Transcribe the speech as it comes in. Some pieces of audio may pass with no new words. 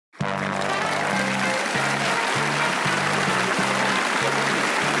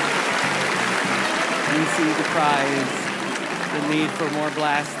Enterprise, the need for more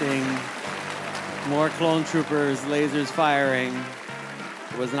blasting, more clone troopers, lasers firing.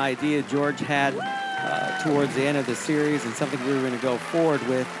 It was an idea George had towards the end of the series, and something we were going to go forward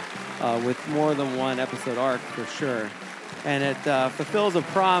with more than one episode arc for sure. And it fulfills a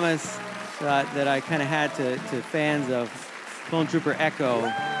promise that I kind of had to fans of Clone Trooper Echo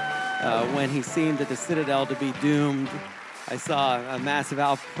when he seemed at the Citadel to be doomed. I saw a massive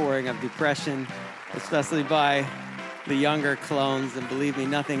outpouring of depression, especially by the younger clones, and believe me,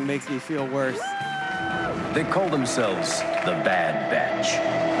 nothing makes me feel worse. They call themselves the Bad Batch.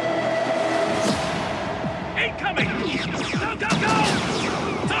 Incoming! Go, go, go!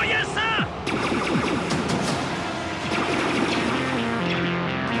 To yes, sir!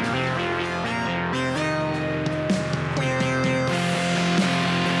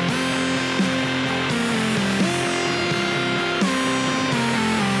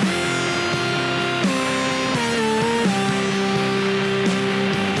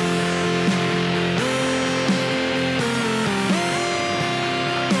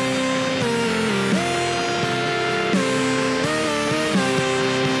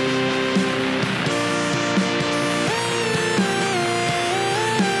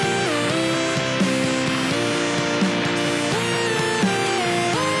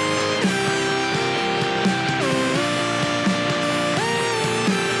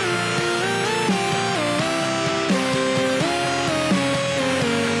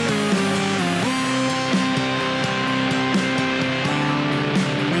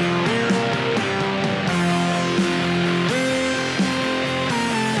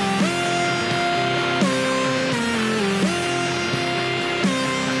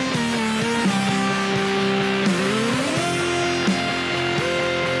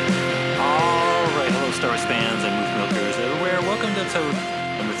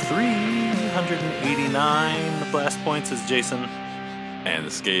 This is Jason. And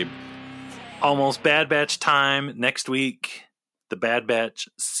this is Gabe. Almost Bad Batch time. Next week, the Bad Batch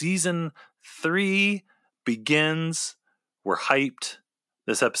Season 3 begins. We're hyped.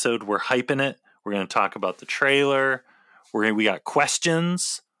 This episode, we're hyping it. We're going to talk about the trailer. We got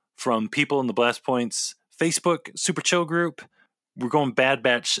questions from people in the Blast Points Facebook Super Chill group. We're going Bad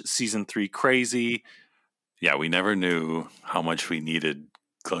Batch Season 3 crazy. Yeah, we never knew how much we needed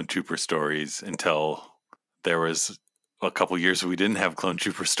Clone Trooper stories until there was a couple years we didn't have Clone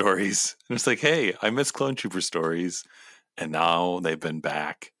Trooper stories. And it's like, hey, I miss Clone Trooper stories. And now they've been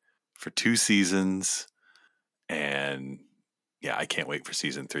back for 2 seasons. And yeah, I can't wait for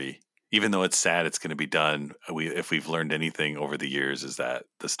season 3. Even though it's sad it's going to be done, if we've learned anything over the years is that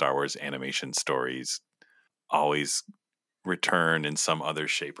the Star Wars animation stories always return in some other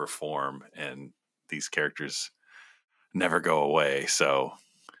shape or form. And these characters never go away. So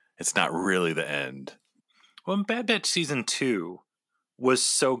it's not really the end. Well, Bad Batch Season 2 was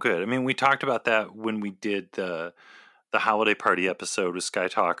so good. I mean, we talked about that when we did the holiday party episode with Sky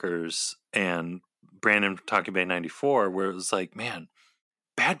Talkers and Brandon from Talking Bay 94, where it was like, man,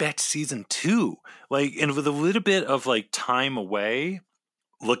 Bad Batch Season 2. Like, and with a little bit of like time away,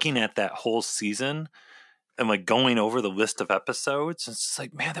 looking at that whole season and like going over the list of episodes, it's just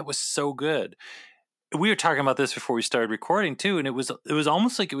like, man, that was so good. We were talking about this before we started recording too, and it was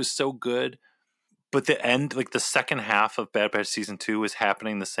almost like it was so good. But the end, like the second half of Bad Batch Season 2 was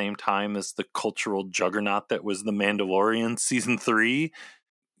happening the same time as the cultural juggernaut that was The Mandalorian Season 3.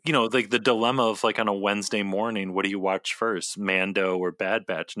 You know, like the dilemma of like on a Wednesday morning, what do you watch first, Mando or Bad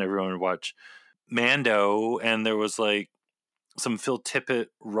Batch? And everyone would watch Mando, and there was like some Phil Tippett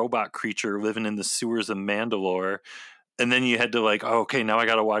robot creature living in the sewers of Mandalore. And then you had to like, oh, okay, now I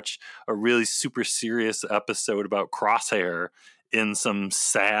got to watch a really super serious episode about Crosshair in some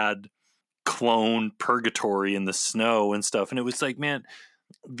sad clone purgatory in the snow and stuff. And it was like, man,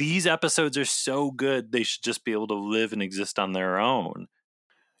 these episodes are so good, they should just be able to live and exist on their own.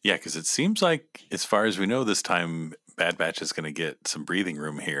 Yeah, because it seems like, as far as we know this time, Bad Batch is going to get some breathing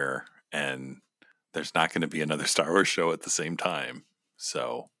room here, and there's not going to be another Star Wars show at the same time.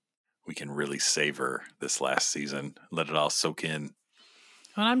 So we can really savor this last season, let it all soak in.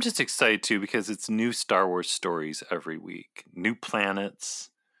 And I'm just excited too, because it's new Star Wars stories every week, new planets,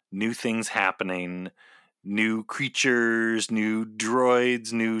 new things happening, new creatures, new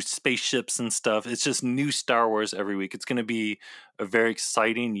droids, new spaceships and stuff. It's just new Star Wars every week. It's going to be a very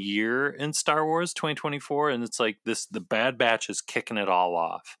exciting year in Star Wars 2024. And it's like the Bad Batch is kicking it all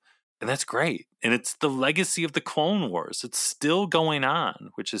off. And that's great. And it's the legacy of the Clone Wars. It's still going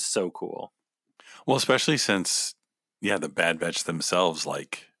on, which is so cool. Well, especially since, yeah, the Bad Batch themselves,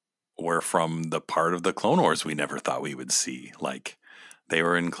 like, were from the part of the Clone Wars we never thought we would see. Like, they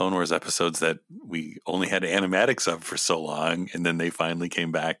were in Clone Wars episodes that we only had animatics of for so long, and then they finally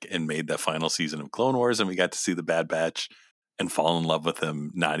came back and made the final season of Clone Wars, and we got to see the Bad Batch and fall in love with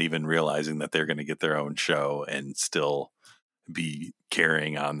them, not even realizing that they're going to get their own show and still be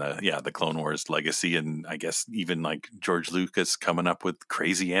carrying on the Clone Wars legacy. And I guess even like George Lucas coming up with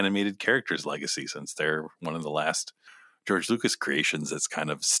crazy animated characters legacy, since they're one of the last George Lucas creations that's kind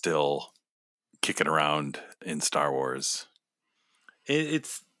of still kicking around in Star Wars.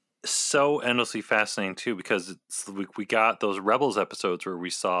 It's so endlessly fascinating too, because we got those Rebels episodes where we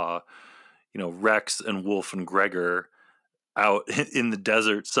saw, Rex and Wolf and Gregor out in the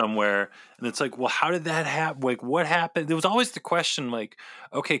desert somewhere, and it's like, well, how did that happen? Like, what happened? There was always the question, like,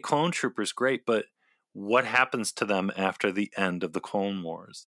 okay, Clone Troopers, great, but what happens to them after the end of the Clone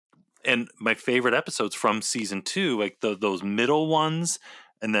Wars? And my favorite episodes from season 2, like those middle ones,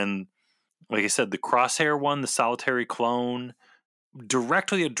 and then, like I said, the Crosshair one, the Solitary Clone,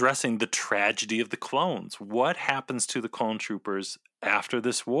 directly addressing the tragedy of the clones. What happens to the clone troopers after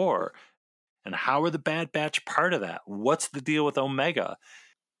this war? And how are the Bad Batch part of that? What's the deal with Omega?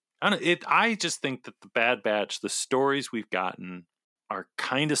 I just think that the Bad Batch, the stories we've gotten, are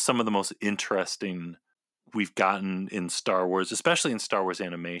kind of some of the most interesting we've gotten in Star Wars, especially in Star Wars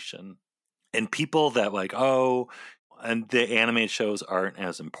animation. And people that like, and the animated shows aren't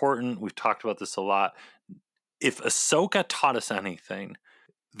as important. We've talked about this a lot. If Ahsoka taught us anything,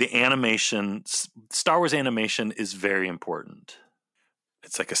 the animation, Star Wars animation, is very important.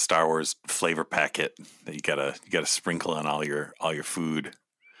 It's like a Star Wars flavor packet that you gotta sprinkle on all your food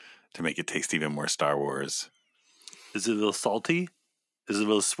to make it taste even more Star Wars. Is it a little salty? Is it a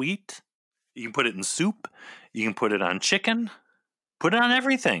little sweet? You can put it in soup. You can put it on chicken. Put it on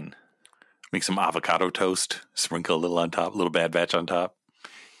everything. Make some avocado toast. Sprinkle a little on top. A little Bad Batch on top.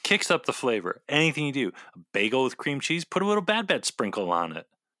 Kicks up the flavor. Anything you do. A bagel with cream cheese, put a little Bad Batch sprinkle on it.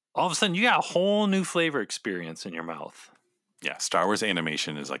 All of a sudden, you got a whole new flavor experience in your mouth. Yeah, Star Wars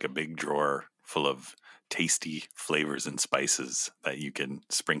animation is like a big drawer full of tasty flavors and spices that you can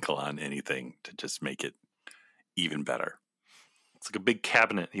sprinkle on anything to just make it even better. It's like a big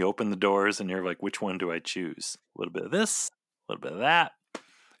cabinet. You open the doors and you're like, which one do I choose? A little bit of this, a little bit of that.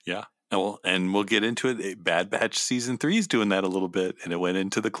 Yeah. And we'll get into it. Bad Batch Season 3 is doing that a little bit. And it went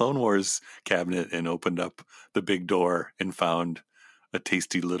into the Clone Wars cabinet and opened up the big door and found a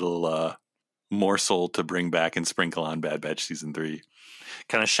tasty little morsel to bring back and sprinkle on Bad Batch Season 3.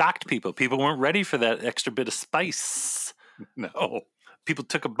 Kind of shocked people. People weren't ready for that extra bit of spice. No. People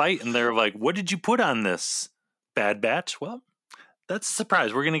took a bite and they're like, what did you put on this, Bad Batch? Well, that's a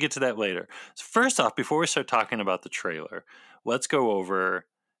surprise. We're going to get to that later. So first off, before we start talking about the trailer, let's go over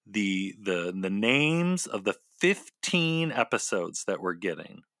the names of the 15 episodes that we're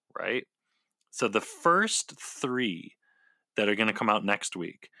getting, right? So the first 3 that are going to come out next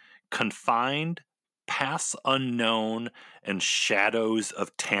week: Confined, Paths Unknown, and Shadows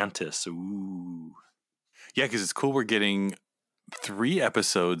of Tantus. Ooh. Yeah, because it's cool we're getting 3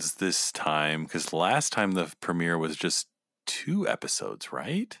 episodes this time, because last time the premiere was just 2 episodes,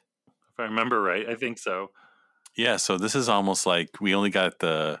 right? If I remember right, I think so. Yeah, so this is almost like we only got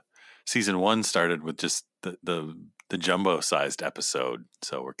the season 1 started with just the jumbo-sized episode,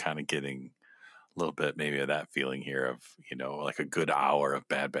 so we're kind of getting a little bit maybe of that feeling here of, like a good hour of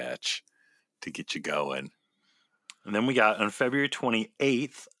Bad Batch to get you going. And then we got on February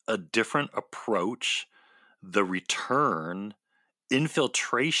 28th, A Different Approach, The Return,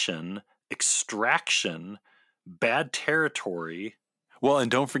 Infiltration, Extraction, Bad Territory. Well,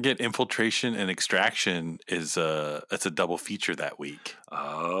 and don't forget Infiltration and Extraction it's a double feature that week.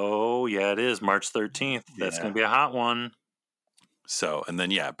 Oh, yeah, it is. March 13th. That's going to be a hot one. So, and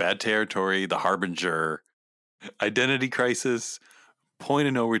then, Bad Territory, The Harbinger, Identity Crisis, Point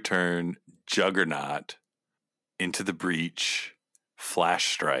of No Return, Juggernaut, Into the Breach,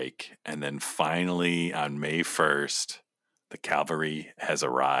 Flash Strike, and then finally on May 1st, The Cavalry Has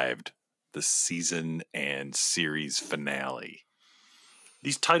Arrived, the season and series finale.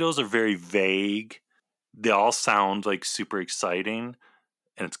 These titles are very vague. They all sound like super exciting,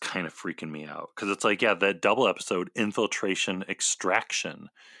 and it's kind of freaking me out because it's like, that double episode, Infiltration, Extraction.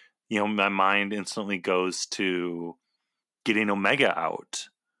 My mind instantly goes to getting Omega out,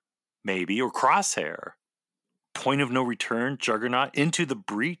 maybe, or Crosshair. Point of No Return, Juggernaut, Into the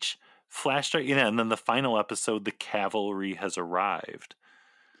Breach, Flash Strike, and then the final episode, The Cavalry Has Arrived.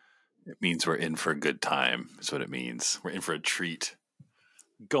 It means we're in for a good time, is what it means. We're in for a treat.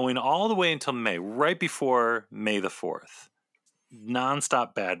 Going all the way until May, right before May the 4th.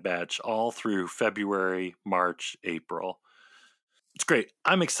 Nonstop Bad Batch all through February, March, April. It's great.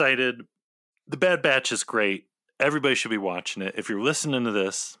 I'm excited. The Bad Batch is great. Everybody should be watching it. If you're listening to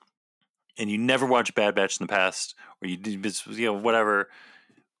this and you never watched Bad Batch in the past, or you did, whatever,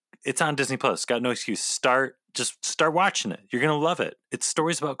 it's on Disney Plus. Got no excuse. Just start watching it. You're gonna love it. It's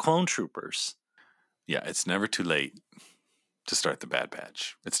stories about clone troopers. Yeah, it's never too late to start the Bad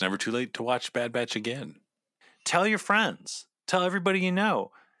Batch. It's never too late to watch Bad Batch again. Tell your friends. Tell everybody you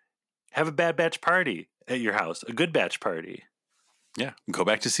know. Have a Bad Batch party at your house. A good Batch party. Yeah, go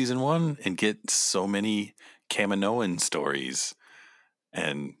back to season 1 and get so many Kaminoan stories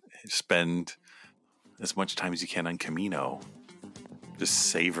and spend as much time as you can on Kamino.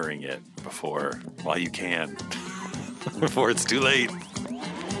 Just savoring it while you can, before it's too late.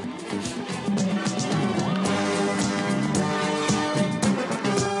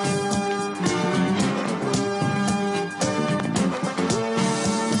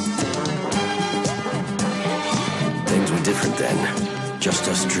 Things were different then. Just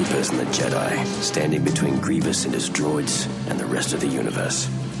us troopers and the Jedi, standing between Grievous and his droids and the rest of the universe.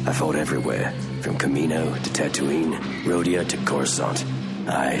 I fought everywhere, from Kamino to Tatooine, Rhodia to Coruscant.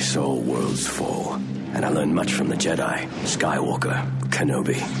 I saw worlds fall, and I learned much from the Jedi, Skywalker,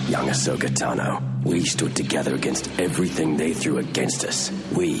 Kenobi, young Ahsoka Tano. We stood together against everything they threw against us.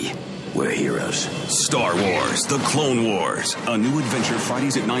 We were heroes. Star Wars, The Clone Wars. A new adventure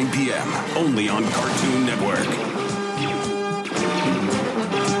Fridays at 9 p.m. Only on Cartoon Network.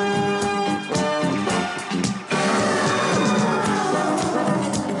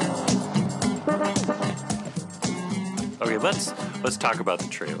 Okay, let's talk about the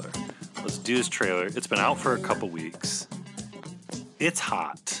trailer. Let's do this trailer. It's been out for a couple weeks. It's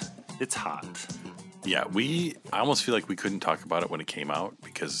hot. It's hot. Yeah, I almost feel like we couldn't talk about it when it came out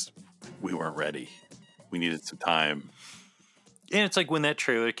because we weren't ready. We needed some time. And it's like when that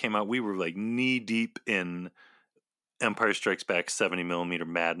trailer came out, we were like knee deep in Empire Strikes Back 70mm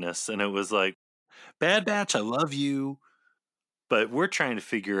madness. And it was like, Bad Batch, I love you. But we're trying to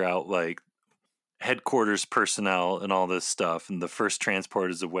figure out like headquarters personnel and all this stuff, and the first transport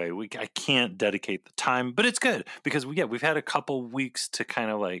is away. I can't dedicate the time, but it's good because we've had a couple weeks to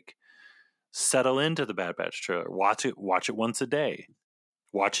kind of like settle into the Bad Batch trailer. Watch it once a day.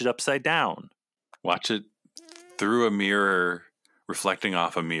 Watch it upside down. Watch it through a mirror, reflecting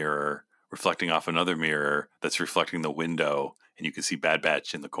off a mirror, reflecting off another mirror that's reflecting the window, and you can see Bad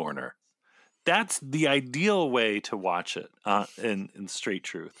Batch in the corner. That's the ideal way to watch it in straight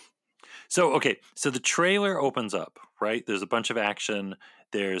truth. So the trailer opens up, right? There's a bunch of action.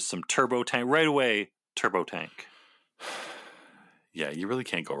 There's some turbo tank. Right away, turbo tank. Yeah, you really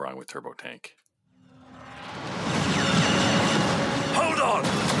can't go wrong with turbo tank. Hold on!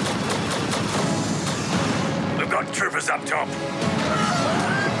 We've got troopers up top.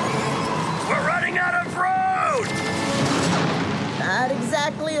 We're running out of road! Not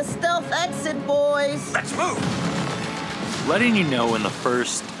exactly a stealth exit, boys. Let's move! Letting you know in the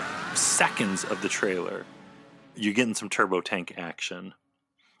first seconds of the trailer, you're getting some turbo tank action.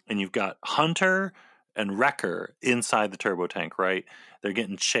 And you've got Hunter and Wrecker inside the turbo tank, right? They're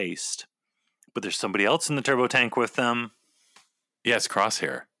getting chased. But there's somebody else in the turbo tank with them. Yeah, it's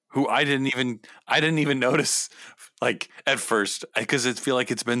Crosshair, who I didn't even notice like at first, because I feel like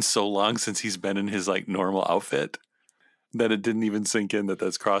it's been so long since he's been in his like normal outfit that it didn't even sink in that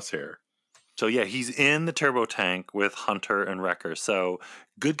that's Crosshair. So yeah, he's in the turbo tank with Hunter and Wrecker. So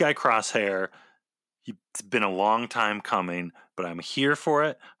good guy Crosshair. It's been a long time coming, but I'm here for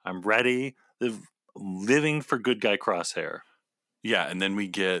it. I'm ready. Living for good guy Crosshair. Yeah, and then we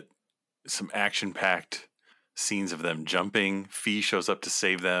get some action-packed scenes of them jumping. Fee shows up to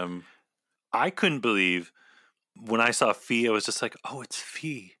save them. I couldn't believe when I saw Fee, I was just like, oh, it's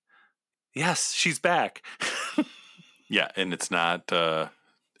Fee. Yes, she's back. Yeah, and it's not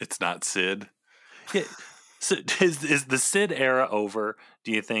Sid. Yeah. So is the Sid era over,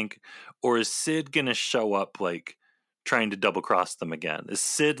 do you think? Or is Sid going to show up like trying to double cross them again? Is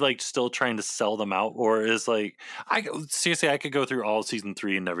Sid like still trying to sell them out? Or is like, I could go through all season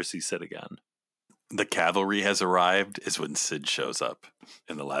 3 and never see Sid again. The cavalry has arrived is when Sid shows up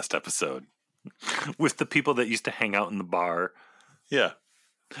in the last episode. With the people that used to hang out in the bar. Yeah.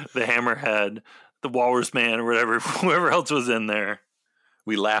 The Hammerhead, the Walrus Man, or whatever, whoever else was in there.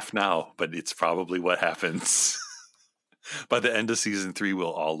 We laugh now, but it's probably what happens. By the end of season 3,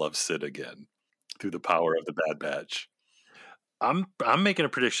 we'll all love Sid again through the power of the Bad Batch. I'm making a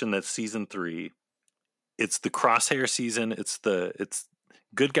prediction that season 3, it's the Crosshair season. It's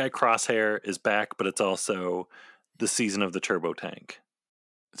good guy Crosshair is back, but it's also the season of the turbo tank.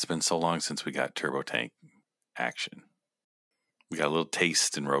 It's been so long since we got turbo tank action. We got a little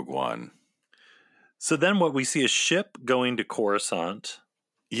taste in Rogue One. So then what we see is ship going to Coruscant.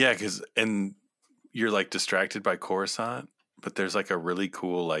 Yeah, and you're like distracted by Coruscant, but there's like a really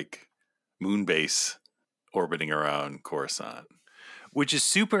cool like moon base orbiting around Coruscant. Which is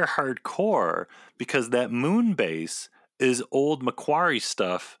super hardcore because that moon base is old Macquarie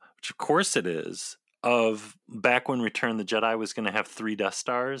stuff, which of course it is, of back when Return of the Jedi was going to have 3 Death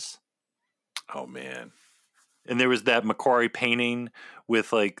Stars. Oh, man. And there was that Macquarie painting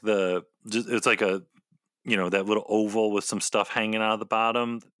with like it's like a, that little oval with some stuff hanging out of the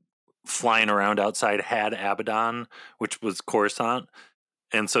bottom, flying around outside had Abaddon, which was Coruscant.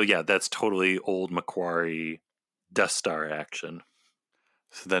 And so, yeah, that's totally old Macquarie Death Star action.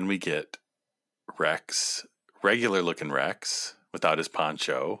 So then we get Rex, regular looking Rex, without his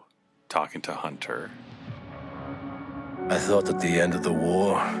poncho, talking to Hunter. I thought that the end of the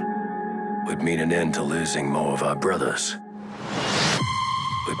war would mean an end to losing more of our brothers.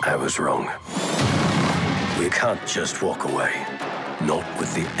 But I was wrong. We can't just walk away. Not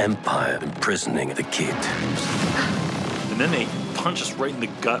with the Empire imprisoning the kid. And then they punch us right in the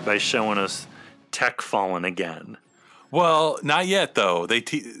gut by showing us Tech falling again. Well, not yet though. They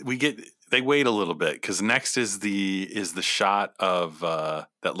wait a little bit because next is the shot of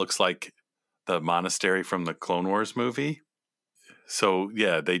that looks like the monastery from the Clone Wars movie. So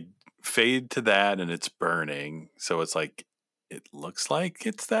yeah, they fade to that and it's burning. So it's like it looks like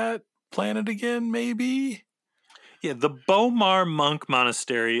it's that planet again, maybe. Yeah, the Bomar monk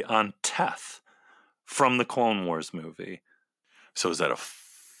monastery on Teth from the Clone Wars movie. So is that a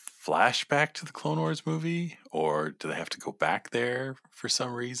flashback to the Clone Wars movie, or do they have to go back there for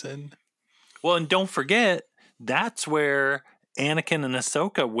some reason? Well, and don't forget, that's where Anakin and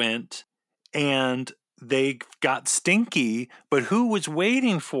Ahsoka went, and they got stinky, but who was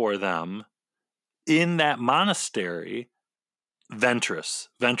waiting for them in that monastery? Ventress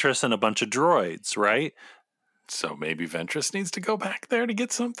and a bunch of droids, right? So maybe Ventress needs to go back there to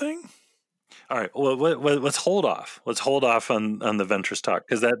get something? All right, well, let's hold off. Let's hold off on the Ventress talk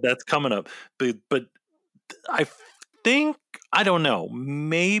because that's coming up. But I think, I don't know,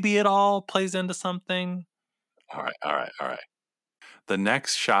 maybe it all plays into something. All right. The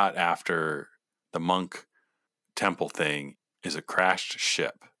next shot after the monk temple thing is a crashed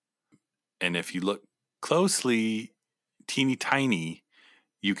ship. And if you look closely, teeny tiny,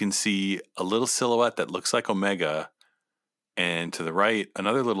 you can see a little silhouette that looks like Omega. And to the right,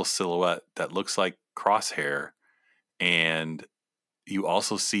 another little silhouette that looks like Crosshair. And you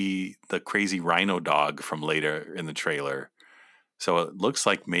also see the crazy rhino dog from later in the trailer. So it looks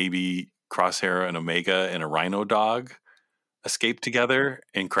like maybe Crosshair and Omega and a rhino dog escaped together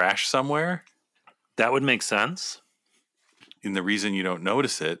and crashed somewhere. That would make sense. And the reason you don't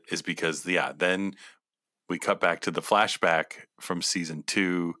notice it is because, then we cut back to the flashback from season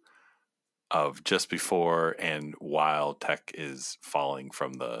 2 of just before and while Tech is falling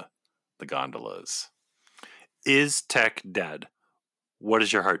from the gondolas. Is Tech dead? What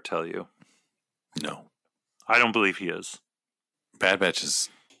does your heart tell you? No. I don't believe he is. Bad Batch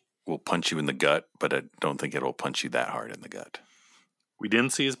will punch you in the gut, but I don't think it'll punch you that hard in the gut. We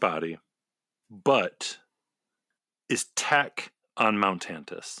didn't see his body, but is Tech on Mount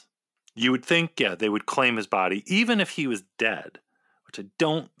Tantus? You would think, yeah, they would claim his body, even if he was dead, which I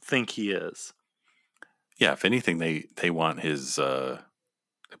don't think he is. Yeah, if anything, they want his. They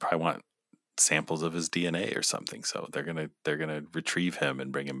probably want samples of his DNA or something. So they're gonna retrieve him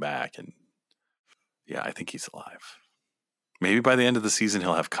and bring him back. And yeah, I think he's alive. Maybe by the end of the season,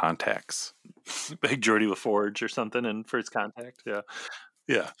 he'll have contacts. Like Geordie LaForge or something in First Contact. Yeah.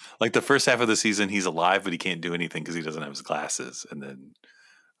 Yeah. Like the first half of the season, he's alive, but he can't do anything because he doesn't have his glasses. And then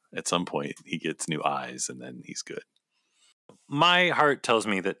at some point, he gets new eyes, and then he's good. My heart tells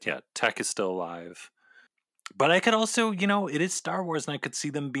me that, yeah, Tech is still alive. But I could also, it is Star Wars, and I could see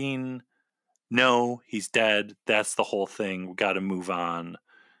them being, no, he's dead. That's the whole thing. We got to move on.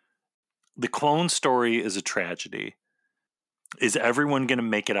 The clone story is a tragedy. Is everyone going to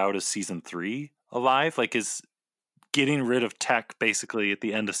make it out of season 3 alive? Like, is getting rid of Tech basically at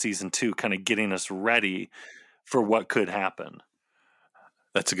the end of season 2 kind of getting us ready for what could happen?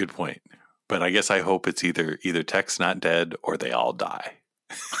 That's a good point. But I guess I hope it's either Tech's not dead or they all die.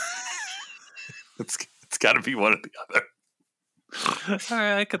 It's got to be one or the other. All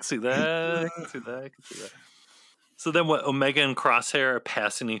right, I could see that. I could see that. So then what, Omega and Crosshair are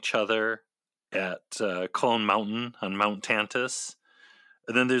passing each other at Clone Mountain on Mount Tantus.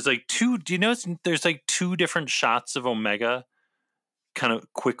 And then there's like do you notice there's like 2 different shots of Omega kind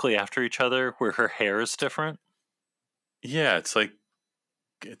of quickly after each other where her hair is different? Yeah, it's like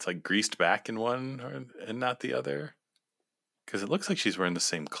greased back in one and not the other. Because it looks like she's wearing the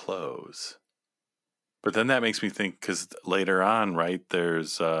same clothes. But then that makes me think, because later on, right,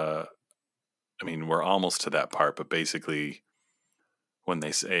 there's I mean, we're almost to that part, but basically when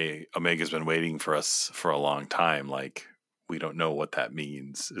they say Omega's been waiting for us for a long time, like, we don't know what that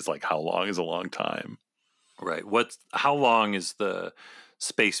means. It's like, how long is a long time? Right. How long is the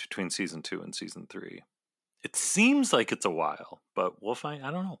space between season 2 and season 3? It seems like it's a while, but we'll find. I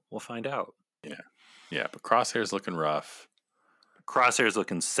don't know. We'll find out. Yeah, but Crosshair's looking rough. Crosshair's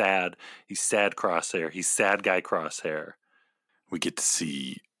looking sad. He's sad Crosshair. He's sad guy Crosshair. We get to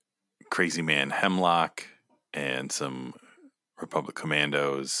see Crazy Man Hemlock and some Republic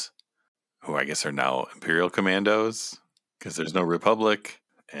commandos, who I guess are now Imperial commandos, because there's no Republic.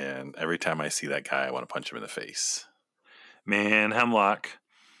 And every time I see that guy, I want to punch him in the face. Man, Hemlock.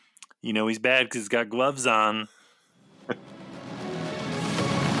 You know he's bad because he's got gloves on.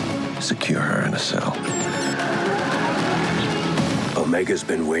 Secure her in a cell. Omega's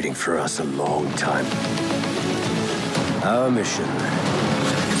been waiting for us a long time. Our mission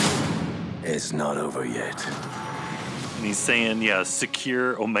is not over yet. And he's saying, yeah,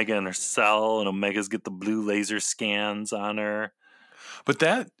 secure Omega in her cell, and Omega's get the blue laser scans on her. But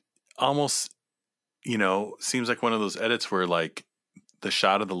that almost, seems like one of those edits where, like, the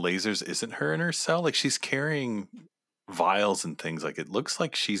shot of the lasers isn't her in her cell. Like, she's carrying vials and things. Like, it looks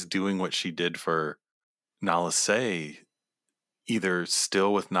like she's doing what she did for Nala Se, either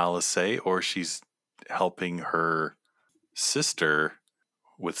still with Nala Se or she's helping her sister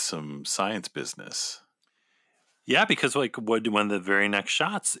with some science business. Yeah, because like one of the very next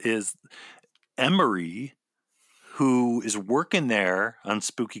shots is Emery, who is working there on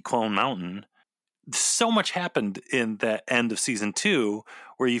Spooky Clone Mountain. So much happened in that end of season 2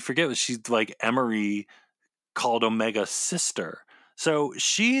 where you forget what she's like. Emery called Omega sister. So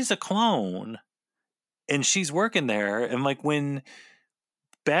she's a clone and she's working there. And like when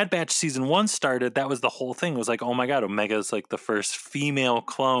Bad Batch season 1 started, that was the whole thing. It was like, oh my God, Omega's like the first female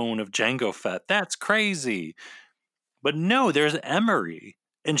clone of Jango Fett. That's crazy. But no, there's Emery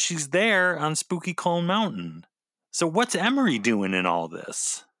and she's there on Spooky Clone Mountain. So what's Emery doing in all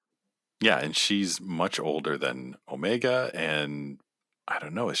this? Yeah, and she's much older than Omega, and I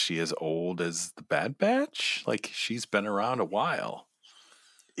don't know, is she as old as the Bad Batch? Like, she's been around a while.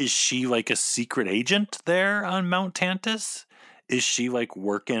 Is she like a secret agent there on Mount Tantus? Is she like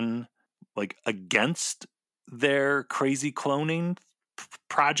working like against their crazy cloning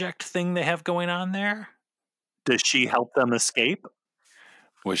project thing they have going on there? Does she help them escape?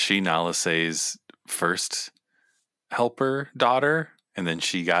 Was she Nala Se's first helper daughter, and then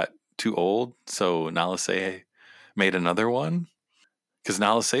she got too old, so Nala Se made another one? Because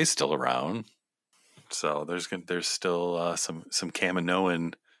Nala Se's still around, so there's still some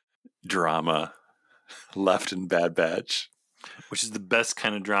Kaminoan drama left in Bad Batch, which is the best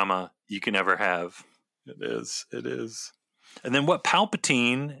kind of drama you can ever have. It is. And then what?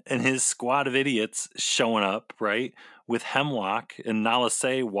 Palpatine and his squad of idiots showing up, right, with Hemlock and Nala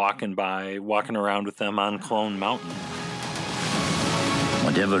Se walking around with them on Clone Mountain.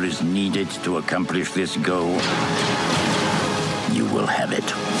 Whatever is needed to accomplish this goal, you will have it.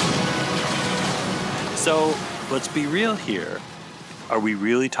 So let's be real here. Are we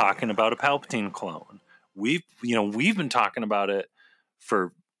really talking about a Palpatine clone? We've been talking about it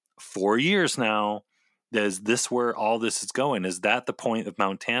for 4 years now. Is this where all this is going? Is that the point of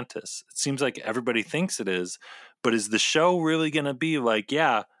Mount Tantus? It seems like everybody thinks it is, but is the show really going to be like,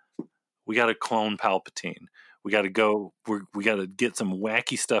 yeah, we got to clone Palpatine. We got to go. We got to get some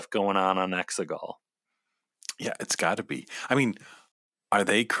wacky stuff going on Exegol. Yeah, it's got to be. I mean, are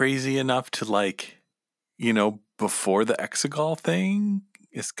they crazy enough to before the Exegol thing?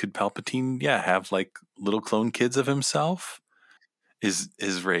 Could Palpatine, have like little clone kids of himself?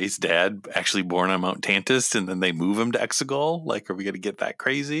 Is Rey's dad actually born on Mount Tantus and then they move him to Exegol? Like, are we going to get that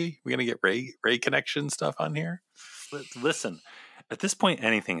crazy? We're going to get Rey connection stuff on here? Listen, at this point,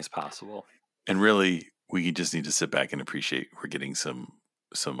 anything is possible. And really, we just need to sit back and appreciate we're getting some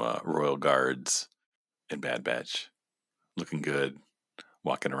royal guards in Bad Batch, looking good,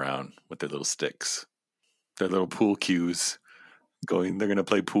 walking around with their little sticks, their little pool cues. They're going to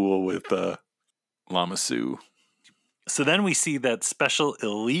play pool with Lama Su. So then we see that special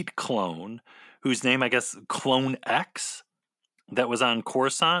elite clone, whose name, I guess, Clone X, that was on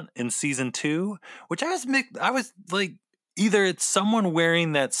Coruscant in season 2, which I was like, either it's someone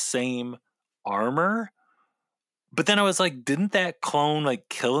wearing that same armor, but then I was like, didn't that clone like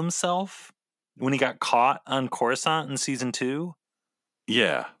kill himself when he got caught on Coruscant in season 2?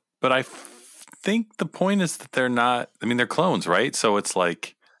 Yeah, but I think the point is that they're not, I mean, they're clones, right? So it's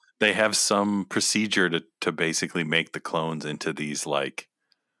like they have some procedure to basically make the clones into these like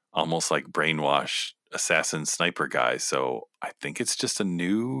almost like brainwashed assassin sniper guys. So I think it's just a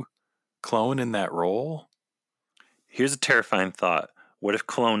new clone in that role? Here's a terrifying thought. What if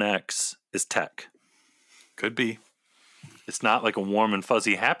Clone X is Tech? Could be. It's not like a warm and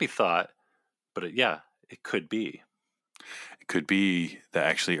fuzzy happy thought, but it could be. It could be that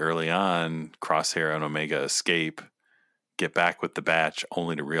actually early on, Crosshair and Omega escape, get back with the batch,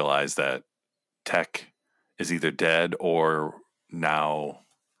 only to realize that Tech is either dead or now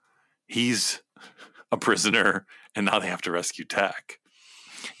he's a prisoner, and now they have to rescue Tech.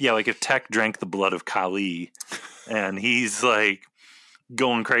 Yeah, like if Tech drank the blood of Kali and he's like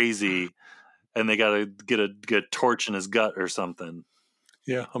going crazy and they got to get a torch in his gut or something.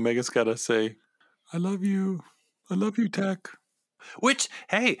 Yeah, Omega's got to say, I love you. I love you, Tech. Which,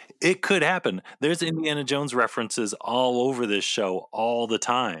 hey, it could happen. There's Indiana Jones references all over this show all the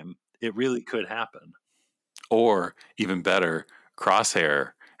time. It really could happen. Or, even better,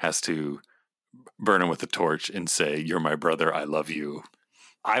 Crosshair has to burn him with a torch and say, you're my brother, I love you.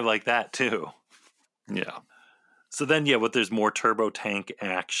 I like that, too. Yeah. So then, there's more turbo tank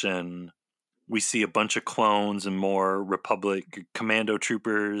action. We see a bunch of clones and more Republic commando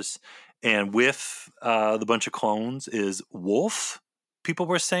troopers. And with the bunch of clones is Wolf, people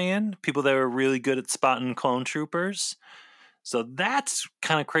were saying. People that were really good at spotting clone troopers. So that's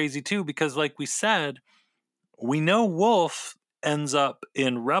kind of crazy, too, because like we said, we know Wolf ends up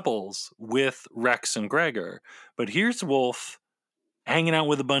in Rebels with Rex and Gregor. But here's Wolf hanging out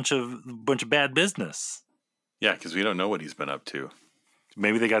with a bunch of bad business. Yeah, because we don't know what he's been up to.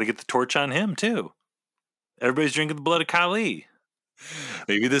 Maybe they got to get the torch on him, too. Everybody's drinking the blood of Kali.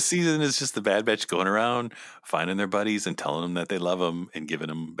 Maybe this season is just the Bad Batch going around, finding their buddies and telling them that they love them and giving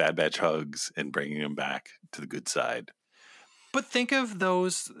them Bad Batch hugs and bringing them back to the good side. But think of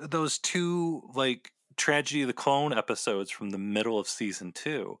those two, like, Tragedy of the Clone episodes from the middle of season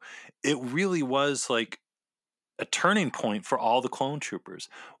 2. It really was like a turning point for all the clone troopers.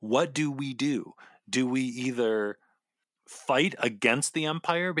 What do? Do we either fight against the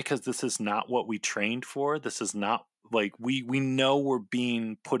Empire because this is not what we trained for? This is not like we know we're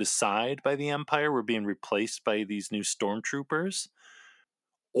being put aside by the Empire. We're being replaced by these new stormtroopers.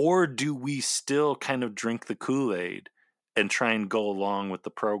 Or do we still kind of drink the Kool-Aid and try and go along with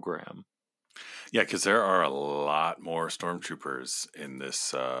the program? Yeah, because there are a lot more stormtroopers in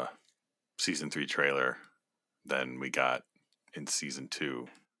this season 3 trailer than we got in season 2.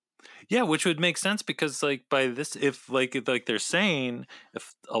 Yeah, which would make sense because, like, by this, if like they're saying,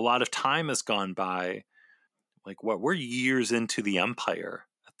 if a lot of time has gone by, like, we're years into the Empire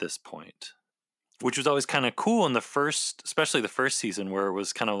at this point, which was always kind of cool in the first, especially the first season, where it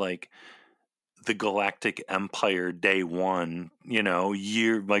was kind of like the Galactic Empire day one,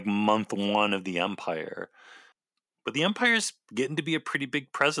 year, like month one of the Empire. But the Empire's getting to be a pretty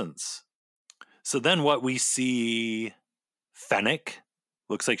big presence. So then what we see, Fennec.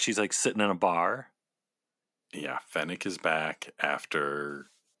 Looks like she's like sitting in a bar. Yeah, Fennec is back after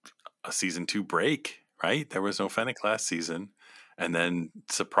a season 2 break, right? There was no Fennec last season. And then,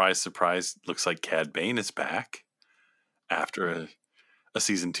 surprise, surprise, looks like Cad Bane is back after a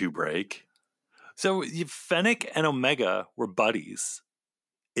season 2 break. So Fennec and Omega were buddies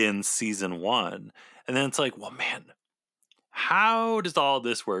in season 1. And then it's like, well, man, how does all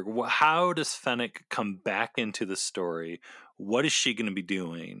this work? How does Fennec come back into the story? What is she going to be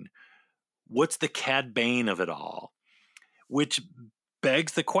doing? What's the Cad Bane of it all? Which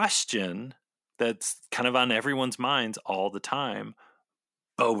begs the question that's kind of on everyone's minds all the time.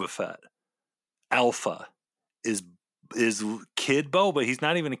 Boba Fett. Alpha. Is kid Boba. He's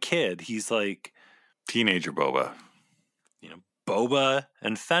not even a kid. He's like teenager Boba. Boba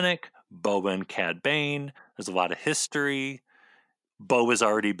and Fennec. Boba and Cad Bane. There's a lot of history. Boba's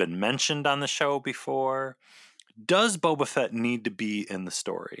already been mentioned on the show before. Does Boba Fett need to be in the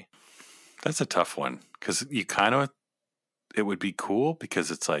story? That's a tough one because it would be cool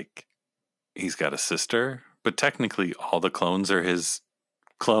because it's like he's got a sister, but technically all the clones are his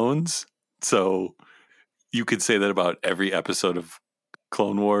clones. So you could say that about every episode of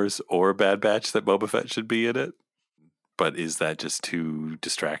Clone Wars or Bad Batch that Boba Fett should be in it. But is that just too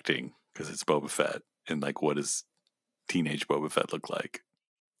distracting because it's Boba Fett? And like, what does teenage Boba Fett look like?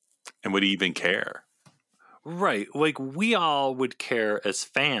 And would he even care? Right. Like, we all would care as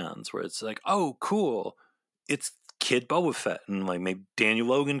fans where it's like, oh, cool. It's kid Boba Fett. And like maybe Daniel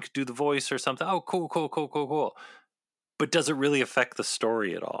Logan could do the voice or something. Oh, cool. But does it really affect the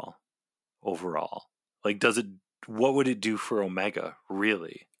story at all overall? Like, what would it do for Omega,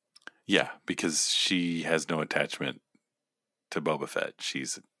 really? Yeah, because she has no attachment to Boba Fett.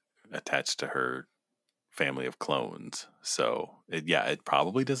 She's attached to her family of clones. So it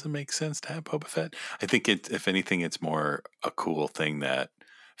probably doesn't make sense to have Boba Fett. I think if anything, it's more a cool thing that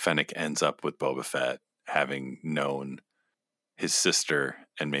Fennec ends up with Boba Fett, having known his sister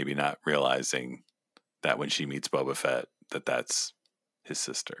and maybe not realizing that when she meets Boba Fett, that's his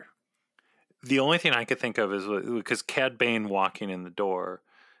sister. The only thing I could think of is because Cad Bane walking in the door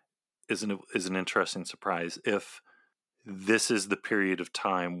is an interesting surprise. If this is the period of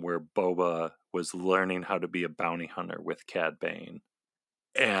time where Boba was learning how to be a bounty hunter with Cad Bane,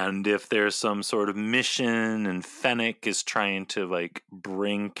 and if there's some sort of mission and Fennec is trying to like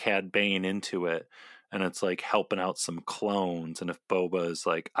bring Cad Bane into it, and it's like helping out some clones, and if Boba is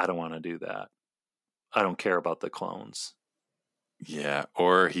like, I don't want to do that, I don't care about the clones. Yeah,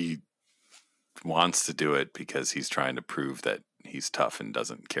 or he wants to do it because he's trying to prove that he's tough and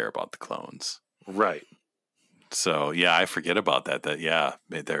doesn't care about the clones. Right. So, yeah, I forget about that.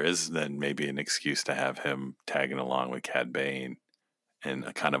 There is then maybe an excuse to have him tagging along with Cad Bane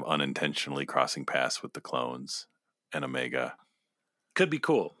and kind of unintentionally crossing paths with the clones and Omega. Could be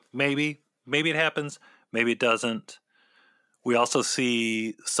cool. Maybe it happens. Maybe it doesn't. We also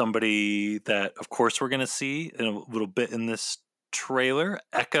see somebody that, of course, we're going to see in a little bit in this trailer,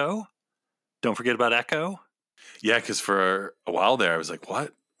 Echo. Don't forget about Echo. Yeah, because for a while there, I was like,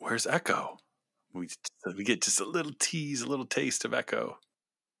 what? Where's Echo? We get just a little tease, a little taste of Echo.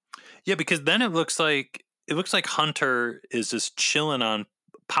 Yeah, because then it looks like Hunter is just chilling on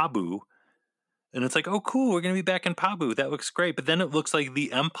Pabu. And it's like, oh, cool, we're going to be back in Pabu. That looks great. But then it looks like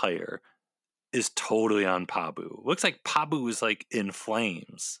the Empire is totally on Pabu. It looks like Pabu is like in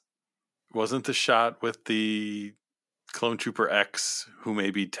flames. Wasn't the shot with the Clone Trooper X, who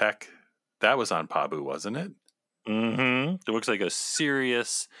may be Tech, that was on Pabu, wasn't it? Mm-hmm. It looks like a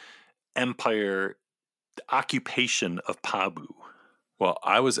serious Empire occupation of Pabu. Well,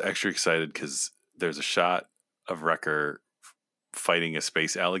 I was extra excited because there's a shot of Wrecker fighting a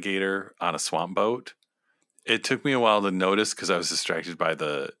space alligator on a swamp boat. It took me a while to notice because I was distracted by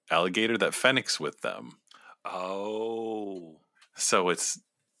the alligator that Fennec's with them. Oh. So it's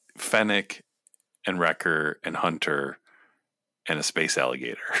Fennec and Wrecker and Hunter and a space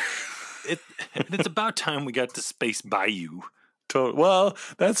alligator. It's about time we got to Space Bayou. Well,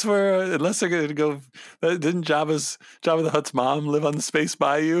 that's where, unless they're going to go, didn't Jabba the Hutt's mom live on the Space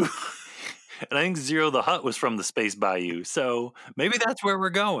Bayou? And I think Zero the Hutt was from the Space Bayou, so maybe that's where we're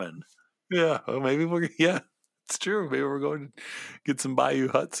going. Yeah, well, it's true. Maybe we're going to get some Bayou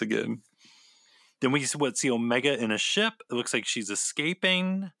Hutts again. Then we see Omega in a ship. It looks like she's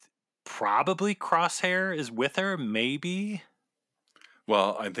escaping. Probably Crosshair is with her, maybe.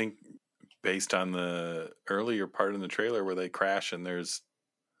 Well, I think based on the earlier part in the trailer where they crash and there's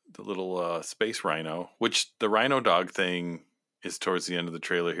the little space rhino, which the rhino dog thing is towards the end of the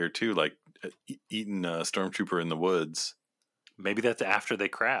trailer here too, like eating a stormtrooper in the woods. Maybe that's after they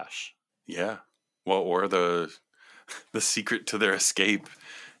crash. Yeah. Well, or the secret to their escape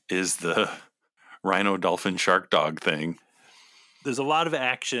is the rhino dolphin shark dog thing. There's a lot of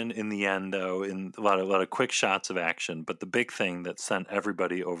action in the end, though, in a lot of quick shots of action. But the big thing that sent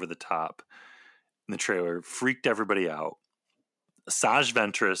everybody over the top in the trailer, freaked everybody out. Asajj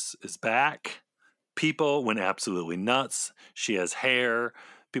Ventress is back. People went absolutely nuts. She has hair.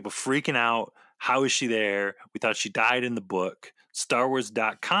 People freaking out. How is she there? We thought she died in the book.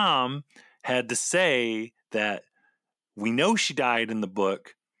 StarWars.com had to say that we know she died in the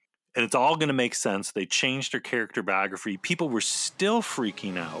book, and it's all going to make sense. They changed her character biography. People were still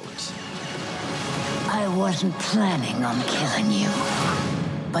freaking out. I wasn't planning on killing you,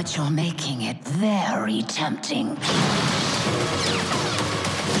 but you're making it very tempting.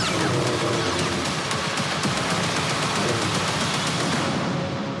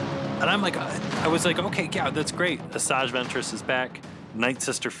 And I'm like, I was like, okay, yeah, that's great. Asajj Ventress is back. Night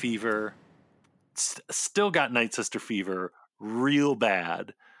Sister fever. Still got Night Sister fever real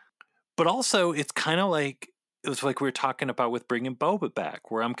bad. But also, it's kind of like, it was like we were talking about with bringing Boba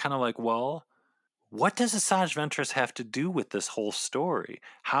back, where I'm kind of like, well, what does Asajj Ventress have to do with this whole story?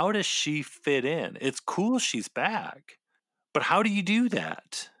 How does she fit in? It's cool she's back, but how do you do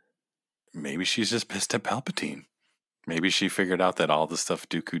that? Maybe she's just pissed at Palpatine. Maybe she figured out that all the stuff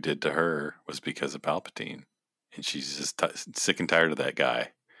Dooku did to her was because of Palpatine. And she's just sick and tired of that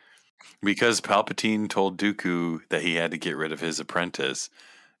guy. Because Palpatine told Dooku that he had to get rid of his apprentice,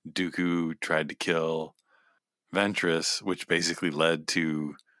 Dooku tried to kill Ventress, which basically led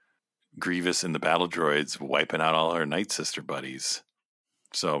to Grievous and the battle droids wiping out all her Night Sister buddies.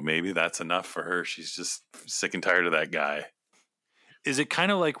 So maybe that's enough for her. She's just sick and tired of that guy. Is it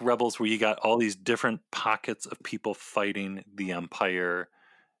kind of like Rebels where you got all these different pockets of people fighting the Empire,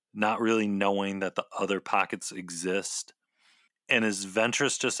 not really knowing that the other pockets exist? And is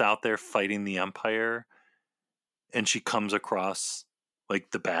Ventress just out there fighting the Empire and she comes across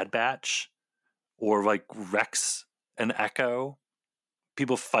like the Bad Batch or like Rex and Echo,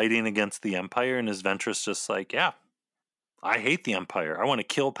 people fighting against the Empire, and his Ventress just like, yeah, I hate the Empire. I want to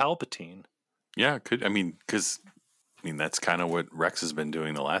kill Palpatine. Yeah, because that's kind of what Rex has been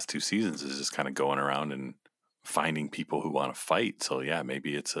doing the last 2 seasons, is just kind of going around and finding people who want to fight. So yeah,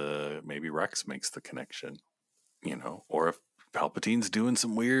 maybe Rex makes the connection, or if Palpatine's doing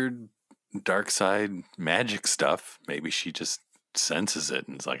some weird dark side magic stuff, maybe she just senses it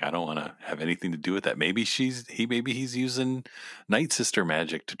and is like, I don't want to have anything to do with that. Maybe he's using Night Sister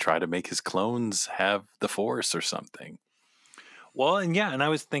magic to try to make his clones have the Force or something. Well, and I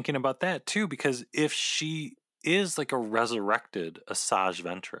was thinking about that too, because if she is like a resurrected Asajj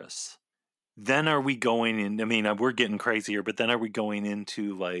Ventress, then are we going in? I mean, we're getting crazier, but then are we going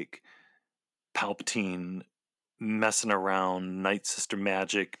into like Palpatine messing around Night Sister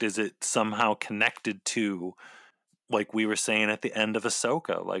magic? Is it somehow connected to, like we were saying at the end of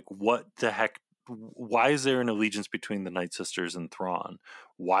Ahsoka, like what the heck? Why is there an allegiance between the Night Sisters and Thrawn?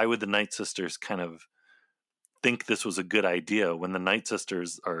 Why would the Night Sisters kind of think this was a good idea when the Night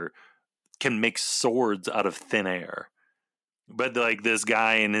Sisters can make swords out of thin air? But like this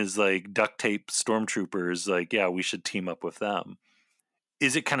guy and his like duct tape stormtroopers, like, yeah, we should team up with them.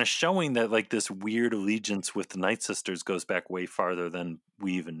 Is it kind of showing that like this weird allegiance with the Night Sisters goes back way farther than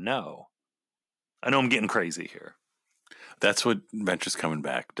we even know? I know I'm getting crazy here. That's what Ventress coming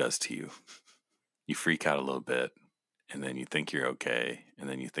back does to you. You freak out a little bit, and then you think you're okay, and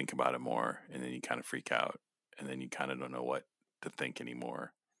then you think about it more, and then you kind of freak out, and then you kind of don't know what to think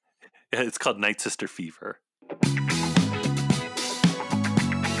anymore. Yeah, it's called Night Sister fever.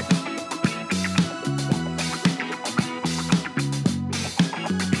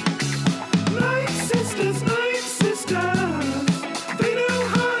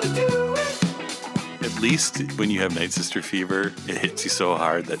 At least when you have Night Sister fever, it hits you so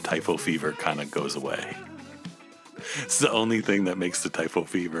hard that typho fever kind of goes away. It's the only thing that makes the typho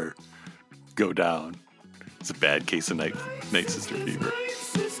fever go down. It's a bad case of Night Sister fever.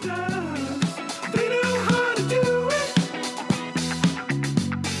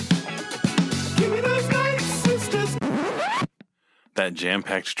 That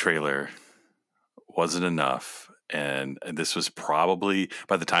jam-packed trailer wasn't enough. And this was probably,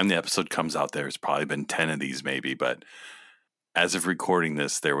 by the time the episode comes out, there's probably been 10 of these maybe. But as of recording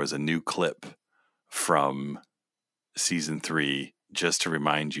this, there was a new clip from season 3 just to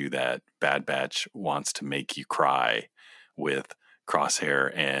remind you that Bad Batch wants to make you cry, with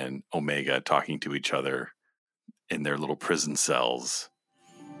Crosshair and Omega talking to each other in their little prison cells.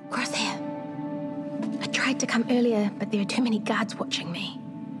 Crosshair, I tried to come earlier, but there are too many guards watching me.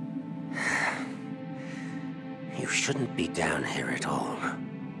 You shouldn't be down here at all.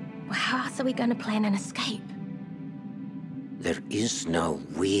 Well, how else are we going to plan an escape? There is no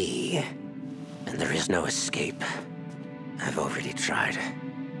we, and there is no escape. I've already tried.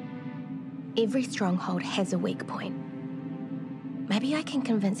 Every stronghold has a weak point. Maybe I can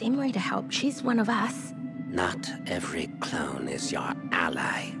convince Emery to help. She's one of us. Not every clone is your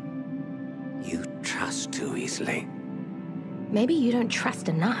ally. You trust too easily. Maybe you don't trust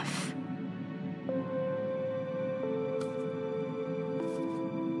enough.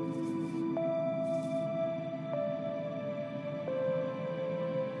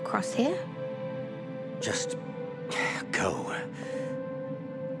 Crosshair? Just go.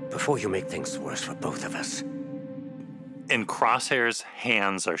 Before you make things worse for both of us. And Crosshair's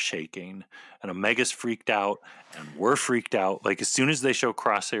hands are shaking, and Omega's freaked out, and we're freaked out. Like, as soon as they show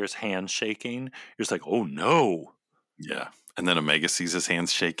Crosshair's hands shaking, you're just like, oh no. Yeah. And then Omega sees his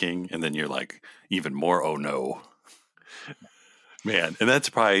hands shaking, and then you're like, even more, oh no. Man, and that's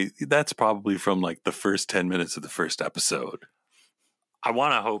probably from like the first 10 minutes of the first episode. I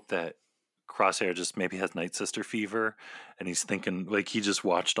want to hope that Crosshair just maybe has Night Sister fever, and he's thinking, like, he just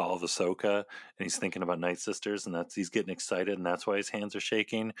watched all of Ahsoka, and he's thinking about Night Sisters, and he's getting excited, and that's why his hands are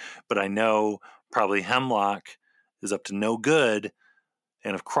shaking. But I know probably Hemlock is up to no good,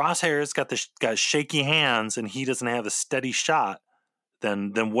 and if Crosshair's got shaky hands, and he doesn't have a steady shot,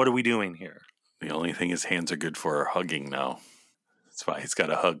 then what are we doing here? The only thing his hands are good for are hugging now. That's why he's got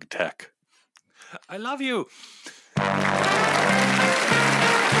a hug tech. I love you.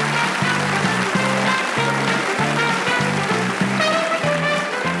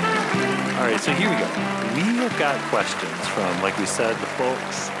 All right, so here we go. We have got questions from, like we said, the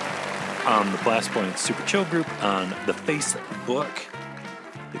folks on the Blast Point Super Chill group on the Facebook.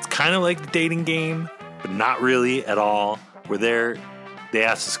 It's kind of like the dating game, but not really at all. We're there. They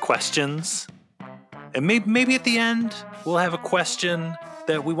ask us questions. And maybe at the end, we'll have a question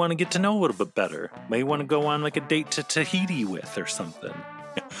that we want to get to know a little bit better. Maybe want to go on like a date to Tahiti with or something.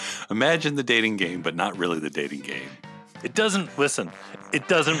 Imagine the dating game, but not really the dating game. It doesn't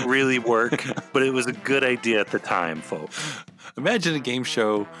really work, but it was a good idea at the time, folks. Imagine a game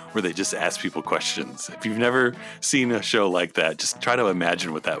show where they just ask people questions. If you've never seen a show like that, just try to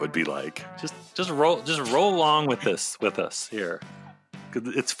imagine what that would be like. Just roll along with this with us here. 'Cause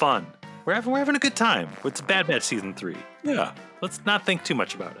it's fun. We're having a good time. It's Bad Batch Season 3. Yeah. Let's not think too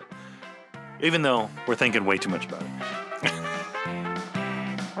much about it. Even though we're thinking way too much about it.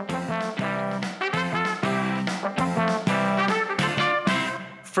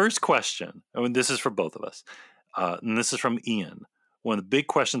 First question, and this is for both of us, and this is from Ian. One of the big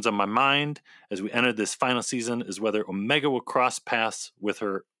questions on my mind as we enter this final season is whether Omega will cross paths with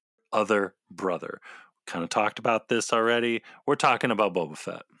her other brother. Kind of talked about this already. We're talking about Boba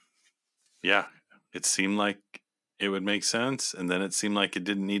Fett. Yeah, it seemed like it would make sense, and then it seemed like it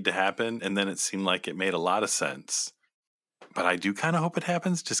didn't need to happen, and then it seemed like it made a lot of sense. But I do kind of hope it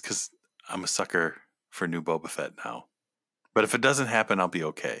happens just because I'm a sucker for new Boba Fett now. But if it doesn't happen, I'll be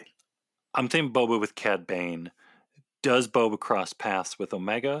okay. I'm thinking Boba with Cad Bane. Does Boba cross paths with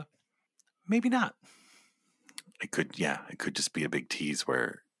Omega? Maybe not. It could just be a big tease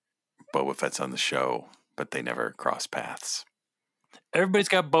where Boba Fett's on the show, but they never cross paths. Everybody's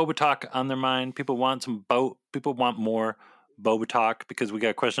got Boba talk on their mind. People want more Boba talk because we got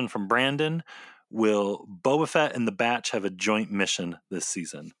a question from Brandon. Will Boba Fett and the Batch have a joint mission this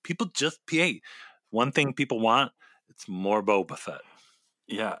season? One thing people want, it's more Boba Fett.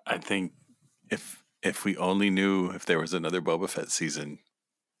 Yeah, I think if we only knew if there was another Boba Fett season,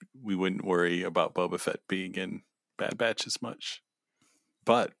 we wouldn't worry about Boba Fett being in Bad Batch as much.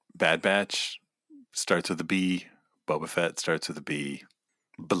 But Bad Batch starts with a B. Boba Fett starts with a B.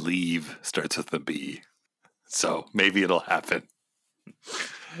 Believe starts with a B. So maybe it'll happen.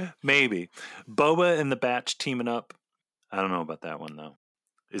 Maybe. Boba and the Batch teaming up. I don't know about that one, though.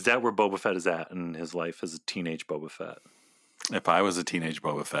 Is that where Boba Fett is at in his life as a teenage Boba Fett? If I was a teenage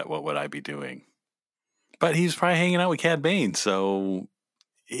Boba Fett, what would I be doing? But he's probably hanging out with Cad Bane, so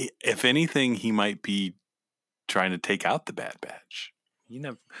if anything, he might be trying to take out the Bad Batch. You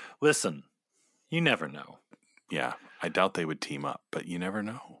never know. Yeah, I doubt they would team up, but you never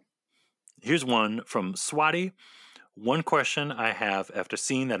know. Here's one from Swati. One question I have after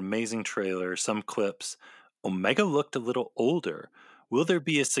seeing that amazing trailer, some clips, Omega looked a little older. Will there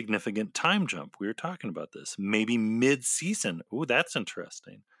be a significant time jump? We were talking about this. Maybe mid-season. Ooh, that's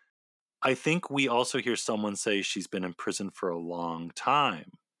interesting. I think we also hear someone say she's been in prison for a long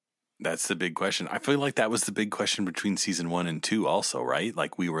time. That's the big question. I feel like that was the big question between season 1 and 2 also, right?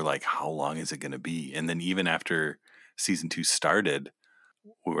 Like we were like, how long is it going to be? And then even after season 2 started,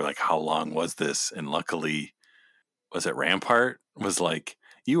 we were like, how long was this? And luckily, was it Rampart? Was like,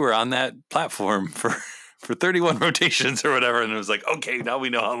 you were on that platform for 31 rotations or whatever. And it was like, okay, now we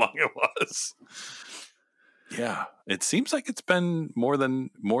know how long it was. Yeah. It seems like it's been more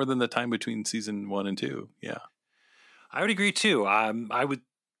than the time between season 1 and 2. Yeah. I would agree too.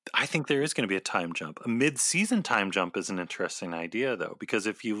 I think there is going to be a time jump. A mid-season time jump is an interesting idea, though, because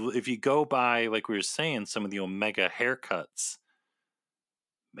if you go by, like we were saying, some of the Omega haircuts,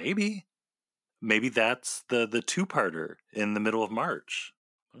 maybe that's the two-parter in the middle of March.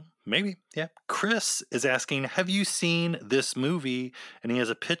 Maybe, yeah. Chris is asking, have you seen this movie? And he has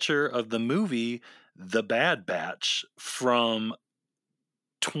a picture of the movie The Bad Batch from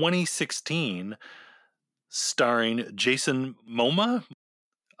 2016, starring Jason Momoa,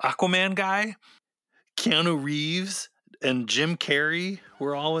 Aquaman guy, Keanu Reeves, and Jim Carrey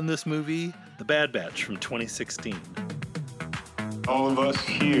were all in this movie, The Bad Batch from 2016. All of us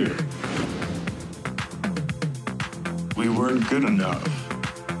here, we weren't good enough,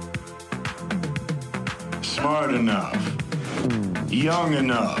 smart enough, young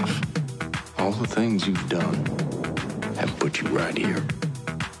enough. All the things you've done have put you right here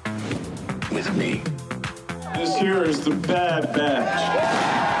with me. This here is the Bad Batch.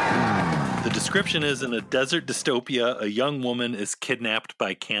 The description is, in a desert dystopia, a young woman is kidnapped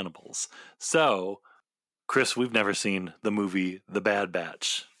by cannibals. So, Chris, we've never seen the movie The Bad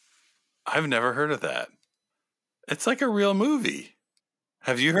Batch. I've never heard of that. It's like a real movie.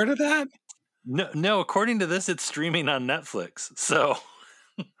 Have you heard of that? No, according to this, it's streaming on Netflix. So,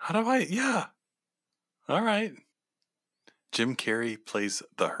 yeah. All right. Jim Carrey plays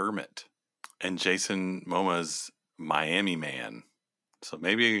the Hermit, and Jason Momoa's Miami Man. So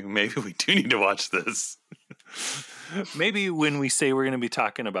maybe we do need to watch this. Maybe when we say we're going to be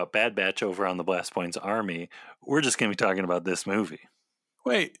talking about Bad Batch over on the Blast Points Army, we're just going to be talking about this movie.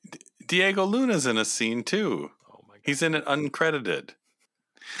 Wait, Diego Luna's in a scene too. Oh my God. He's in it uncredited.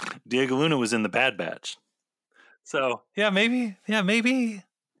 Diego Luna was in the Bad Batch. So, maybe.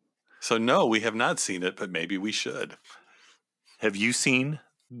 So, no, we have not seen it, but maybe we should. Have you seen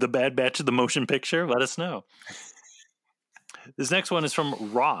the Bad Batch of the motion picture? Let us know. This next one is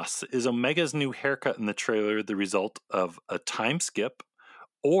from Ross. Is Omega's new haircut in the trailer the result of a time skip,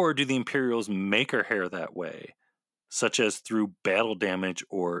 or do the Imperials make her hair that way, such as through battle damage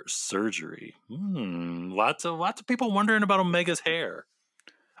or surgery? Lots of people wondering about Omega's hair.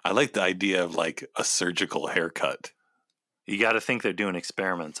 I like the idea of like a surgical haircut. You got to think they're doing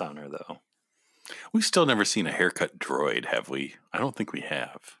experiments on her, though. We've still never seen a haircut droid, have we? I don't think we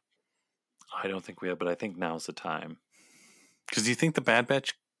have. I don't think we have, but I think now's the time. Because do you think the Bad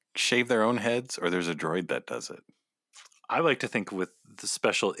Batch shave their own heads, or there's a droid that does it? I like to think with the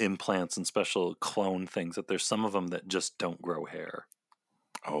special implants and special clone things that there's some of them that just don't grow hair.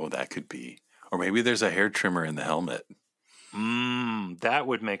 Oh, that could be. Or maybe there's a hair trimmer in the helmet. That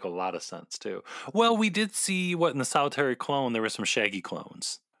would make a lot of sense, too. Well, we did see in the Solitary Clone, there were some Shaggy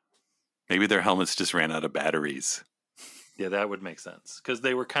clones. Maybe their helmets just ran out of batteries. Yeah, that would make sense. Because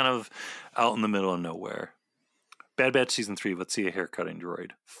they were kind of out in the middle of nowhere. Bad Batch Season 3, let's see a haircutting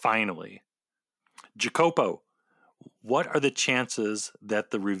droid. Finally. Jacopo, what are the chances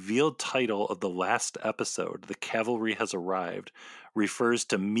that the revealed title of the last episode, The Cavalry Has Arrived, refers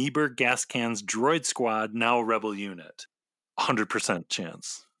to Meeber Gascan's droid squad, now a rebel unit? 100%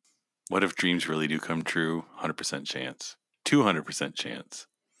 chance. What if dreams really do come true? 100% chance. 200% chance.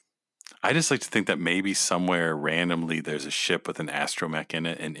 I just like to think that maybe somewhere randomly there's a ship with an astromech in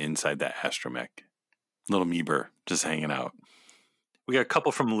it, and inside that astromech, little Meeber just hanging out. We got a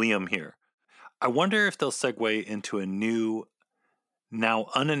couple from Liam here. I wonder if they'll segue into a new, now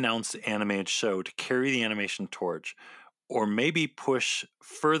unannounced animated show to carry the animation torch, or maybe push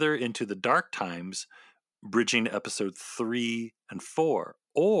further into the dark times, bridging episode 3 and 4.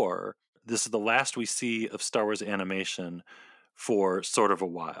 Or this is the last we see of Star Wars animation for sort of a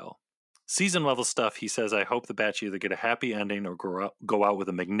while. Season level stuff, he says, I hope the batch either get a happy ending or go out with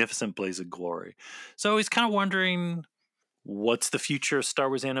a magnificent blaze of glory. So he's kind of wondering, what's the future of Star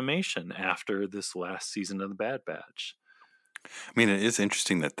Wars animation after this last season of the Bad Batch? I mean, it is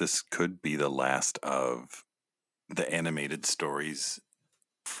interesting that this could be the last of the animated stories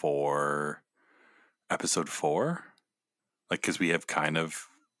for episode 4. Like, because we have kind of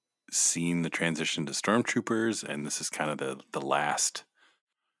seen the transition to Stormtroopers, and this is kind of the last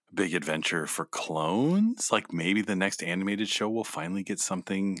big adventure for clones. Like, maybe the next animated show will finally get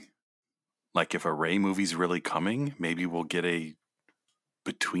something. Like, if a Rey movie's really coming, maybe we'll get a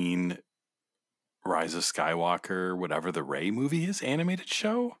between Rise of Skywalker, whatever the Rey movie is, animated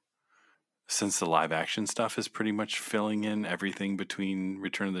show. Since the live action stuff is pretty much filling in everything between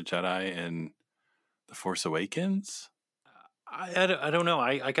Return of the Jedi and The Force Awakens. I don't know.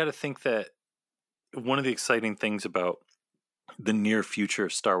 I got to think that one of the exciting things about the near future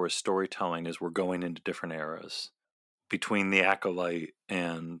of Star Wars storytelling is we're going into different eras. Between The Acolyte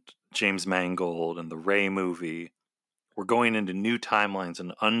and James Mangold and the Rey movie, we're going into new timelines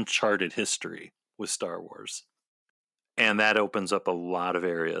and uncharted history with Star Wars. And that opens up a lot of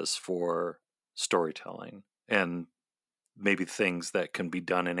areas for storytelling and maybe things that can be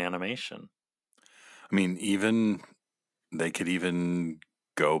done in animation. I mean, they could even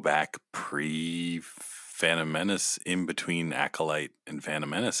go back pre-Phantom Menace in between Acolyte and Phantom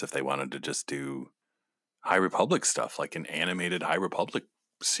Menace if they wanted to just do High Republic stuff. Like an animated High Republic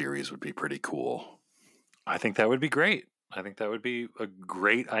series would be pretty cool. I think that would be great. I think that would be a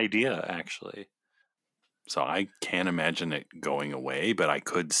great idea, actually. So I can't imagine it going away, but I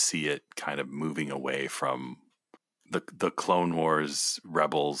could see it kind of moving away from the Clone Wars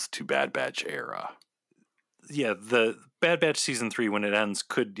Rebels to Bad Batch era. Yeah, the Bad Batch Season 3, when it ends,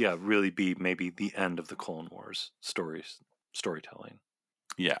 could really be maybe the end of the Clone Wars storytelling.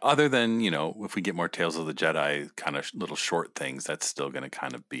 Yeah, other than, if we get more Tales of the Jedi kind of little short things, that's still going to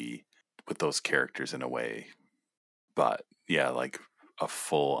kind of be with those characters in a way. But yeah, like a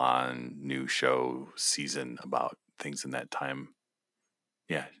full-on new show season about things in that time.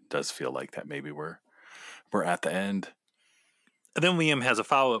 Yeah, it does feel like that maybe we're at the end. And then Liam has a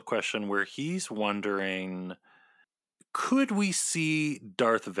follow-up question where he's wondering, could we see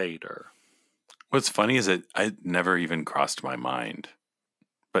Darth Vader? What's funny is that it never even crossed my mind.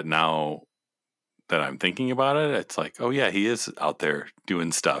 But now that I'm thinking about it, it's like, oh yeah, he is out there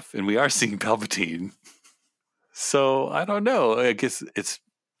doing stuff. And we are seeing Palpatine. So I don't know. I guess it's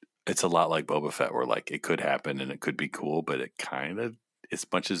a lot like Boba Fett, where like it could happen and it could be cool, but it kind of, as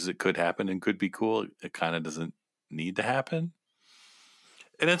much as it could happen and could be cool, it kind of doesn't need to happen.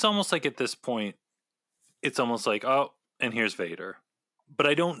 And it's almost like at this point, it's almost like, oh, and here's Vader. But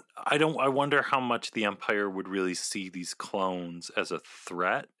I wonder how much the Empire would really see these clones as a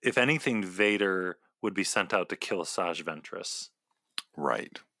threat. If anything, Vader would be sent out to kill Asajj Ventress.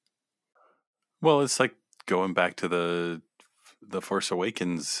 Right. Well, it's like going back to the Force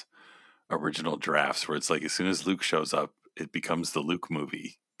Awakens original drafts, where it's like as soon as Luke shows up, it becomes the Luke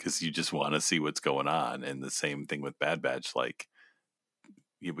movie because you just want to see what's going on. And the same thing with Bad Batch, like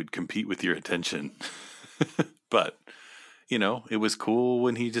you would compete with your attention. But it was cool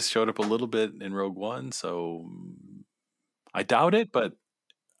when he just showed up a little bit in Rogue One. So I doubt it, but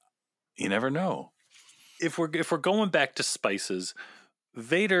you never know. If we're going back to spices,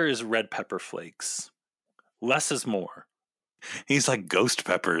 Vader is red pepper flakes. Less is more. He's like ghost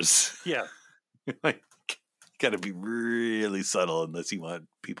peppers. Yeah. Like, got to be really subtle unless you want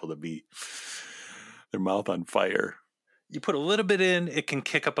people to be their mouth on fire. You put a little bit in, it can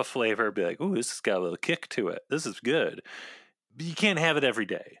kick up a flavor, be like, ooh, this has got a little kick to it. This is good. But you can't have it every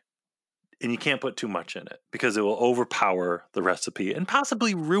day. And you can't put too much in it because it will overpower the recipe and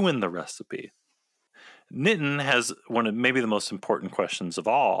possibly ruin the recipe. Nitin has one of maybe the most important questions of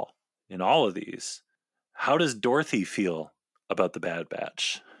all in all of these. How does Dorothy feel about the Bad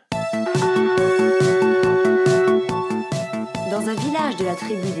Batch? Dans un village de la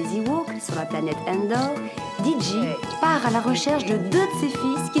tribu des Ewoks, sur la planète Endor, DJ part à la recherche de 2 de ses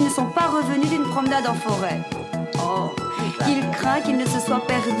fils qui ne sont pas revenus d'une promenade en forêt. Oh, il craint qu'ils ne se soient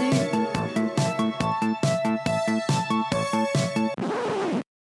perdus.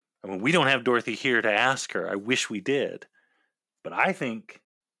 I mean, we don't have Dorothy here to ask her. I wish we did. But I think,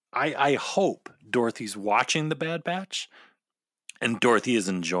 I hope Dorothy's watching the Bad Batch and Dorothy is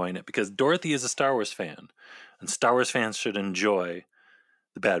enjoying it because Dorothy is a Star Wars fan and Star Wars fans should enjoy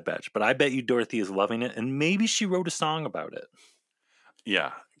the Bad Batch. But I bet you Dorothy is loving it and maybe she wrote a song about it.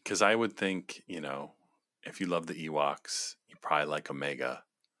 Yeah, because I would think, if you love the Ewoks, you probably like Omega.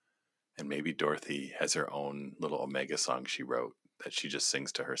 And maybe Dorothy has her own little Omega song she wrote that she just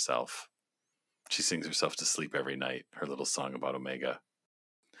sings to herself. She sings herself to sleep every night, her little song about Omega.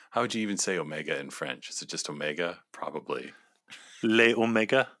 How would you even say Omega in French? Is it just Omega? Probably. Le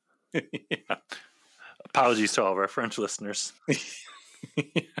Omega. Yeah. Apologies to all of our French listeners.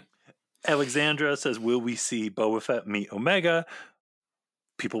 Alexandra says, will we see Boba Fett meet Omega?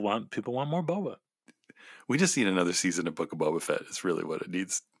 People want more Boba. We just need another season of Book of Boba Fett. It's really what it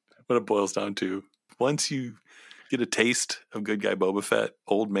needs, what it boils down to. Once you get a taste of good guy Boba Fett,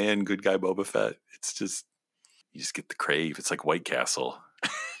 old man good guy Boba Fett, it's just, you just get the crave. It's like White Castle.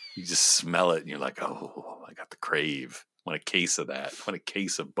 You just smell it and you're like, oh, I got the crave. I want a case of that. I want a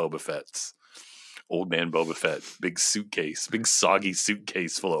case of Boba Fett's. Old man Boba Fett. Big suitcase. Big soggy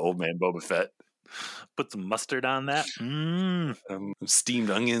suitcase full of old man Boba Fett. Put some mustard on that. Steamed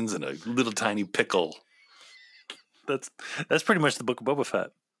onions and a little tiny pickle. That's pretty much the Book of Boba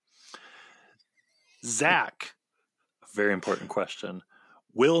Fett. Zach, a very important question.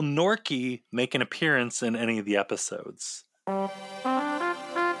 Will Norky make an appearance in any of the episodes?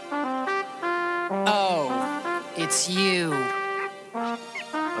 Oh, it's you.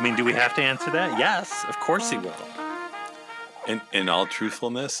 I mean, do we have to answer that? Yes, of course he will. In all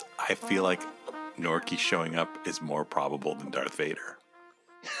truthfulness, I feel like Norky showing up is more probable than Darth Vader.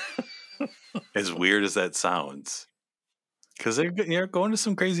 As weird as that sounds. Because they're going to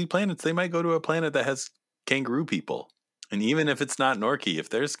some crazy planets. They might go to a planet that has kangaroo people. And even if it's not Norky, if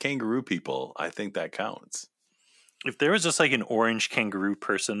there's kangaroo people, I think that counts. If there was just like an orange kangaroo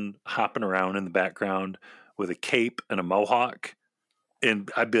person hopping around in the background with a cape and a mohawk, and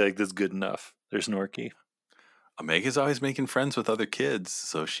I'd be like, this is good enough. There's Norky. Omega's always making friends with other kids,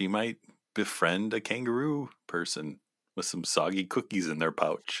 so she might befriend a kangaroo person with some soggy cookies in their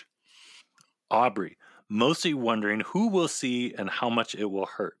pouch. Aubrey, mostly wondering who we'll see and how much it will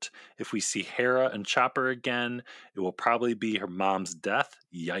hurt. If we see Hera and Chopper again, it will probably be her mom's death.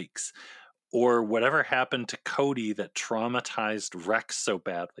 Yikes. Or whatever happened to Cody that traumatized Rex so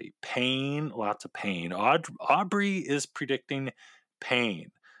badly. Pain, lots of pain. Aubrey is predicting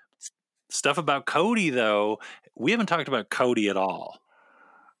pain. Stuff about Cody, though, we haven't talked about Cody at all.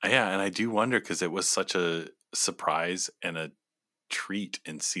 Yeah, and I do wonder because it was such a surprise and a treat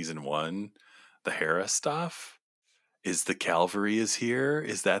in season 1, the Hera stuff. Is the Calvary is here?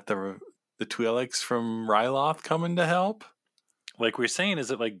 Is that the Twi'leks from Ryloth coming to help? Like we're saying,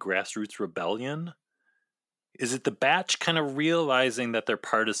 is it like grassroots rebellion? Is it the Batch kind of realizing that they're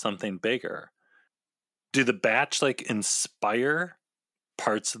part of something bigger? Do the Batch like inspire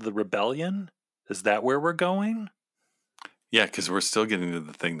parts of the rebellion? Is that where we're going? Yeah, because we're still getting to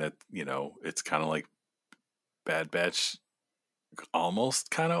the thing that, it's kind of like Bad Batch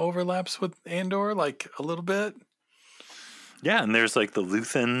almost kind of overlaps with Andor, like a little bit. Yeah, and there's like the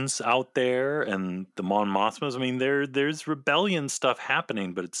Luthans out there and the Mon Mothmas. I mean, there's rebellion stuff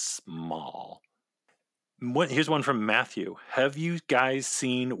happening, but it's small. Here's one from Matthew. Have you guys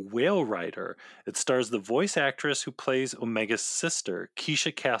seen Whale Rider? It stars the voice actress who plays Omega's sister,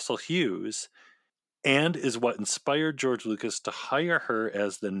 Keisha Castle Hughes, and is what inspired George Lucas to hire her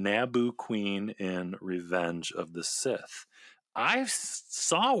as the Naboo Queen in Revenge of the Sith. I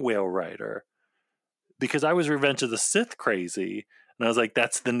saw Whale Rider because I was Revenge of the Sith crazy, and I was like,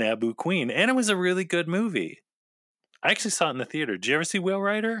 that's the Naboo Queen. And it was a really good movie. I actually saw it in the theater. Did you ever see Whale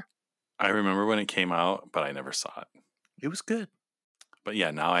Rider? I remember when it came out, but I never saw it. It was good. But yeah,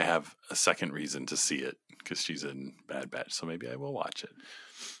 now I have a second reason to see it because she's in Bad Batch, so maybe I will watch it.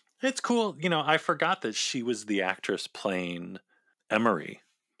 It's cool. You know, I forgot that she was the actress playing Emery,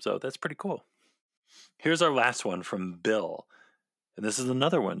 so that's pretty cool. Here's our last one from Bill. And this is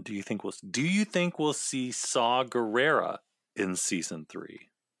another one. Do you think we'll see Saw Gerrera in season 3?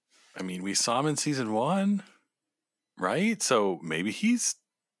 I mean, we saw him in season 1, right? So maybe he's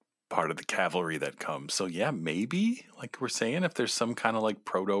part of the cavalry that comes. So yeah, maybe, like we're saying, if there's some kind of like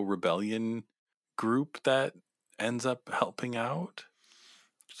proto-rebellion group that ends up helping out.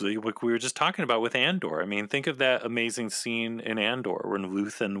 So like we were just talking about with Andor. I mean, think of that amazing scene in Andor when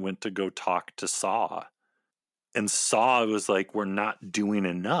Luthen went to go talk to Saw. And Saw was like, we're not doing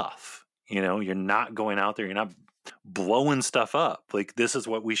enough. You know, you're not going out there. You're not blowing stuff up. Like, this is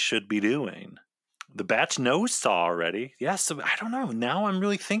what we should be doing. The Batch knows Saw already. Yes, so I don't know. Now I'm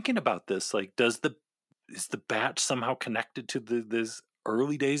really thinking about this. Like, is the Batch somehow connected to this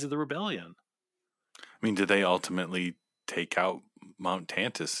early days of the rebellion? I mean, did they ultimately take out Mount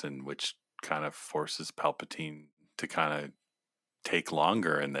Tantus, and which kind of forces Palpatine to kind of take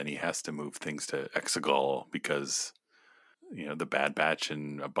longer, and then he has to move things to Exegol because, you know, the Bad Batch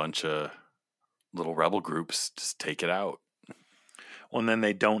and a bunch of little rebel groups just take it out. Well, and then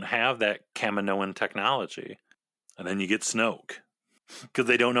they don't have that Kaminoan technology, and then you get Snoke because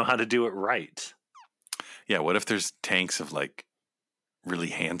they don't know how to do it right. Yeah, what if there's tanks of like really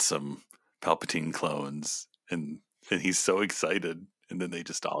handsome Palpatine clones, and he's so excited, and then they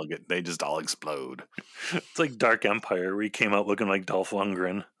just all explode. It's like Dark Empire, where he came out looking like Dolph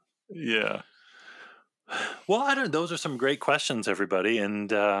Lundgren. Yeah. Well, I don't know. Those are some great questions, everybody,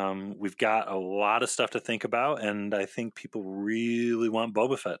 and we've got a lot of stuff to think about. And I think people really want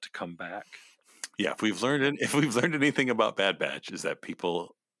Boba Fett to come back. Yeah, if we've learned anything about Bad Batch, is that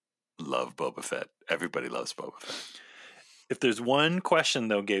people love Boba Fett. Everybody loves Boba Fett. If there's one question,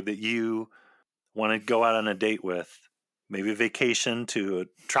 though, Gabe, that you want to go out on a date with, maybe a vacation to a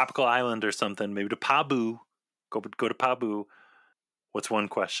tropical island or something, maybe to Pabu, go to Pabu. What's one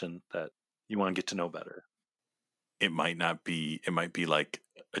question that you want to get to know better? It might be like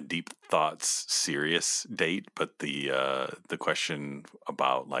a deep thoughts, serious date, but the question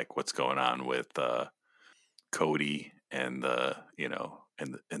about like what's going on with Cody and the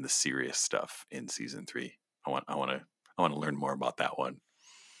serious stuff in season 3. I want to learn more about that one.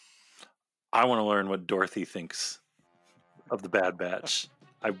 I want to learn what Dorothy thinks of the Bad Batch.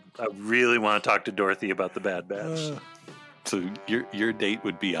 I really want to talk to Dorothy about the Bad Batch. So your date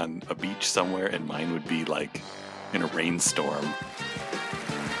would be on a beach somewhere, and mine would be like in a rainstorm.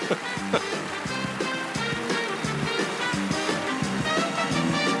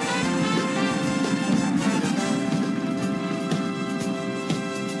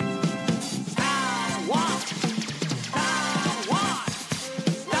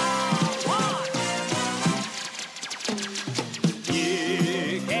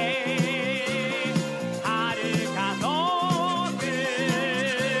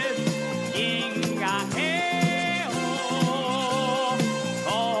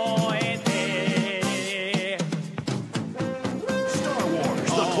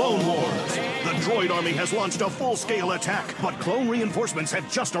 Has launched a full-scale attack, but clone reinforcements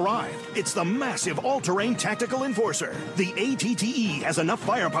have just arrived. It's the massive all-terrain tactical enforcer. The ATTE has enough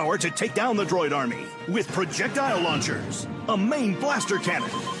firepower to take down the droid army with projectile launchers, a main blaster cannon,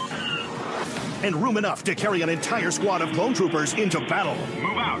 and room enough to carry an entire squad of clone troopers into battle.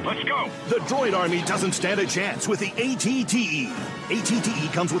 Move out, let's go. The droid army doesn't stand a chance with the ATTE.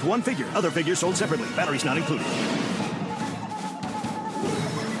 ATTE comes with one figure, other figures sold separately, batteries not included.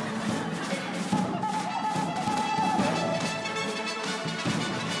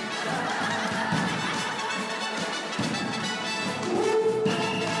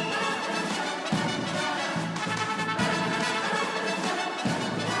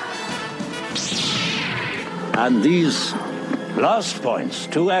 And these last points,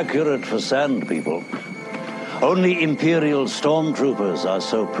 too accurate for sand people. Only Imperial stormtroopers are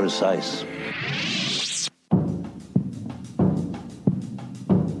so precise.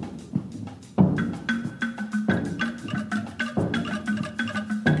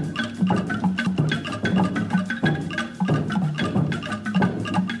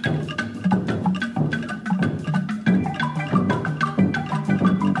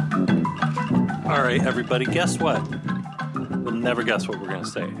 right, everybody, guess what? You'll never guess what we're going to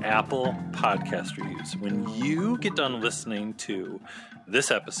say. Apple Podcast Reviews. When you get done listening to this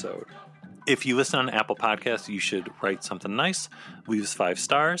episode, if you listen on Apple Podcasts, you should write something nice, leave us 5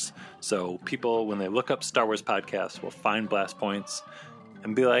 stars. So people, when they look up Star Wars podcasts, will find Blast Points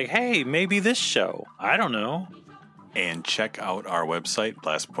and be like, hey, maybe this show. I don't know. And check out our website,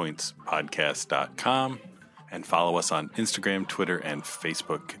 blastpointspodcast.com, and follow us on Instagram, Twitter, and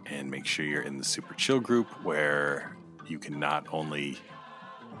Facebook. And make sure you're in the Super Chill group where you can not only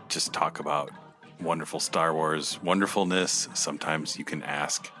just talk about wonderful Star Wars wonderfulness, sometimes you can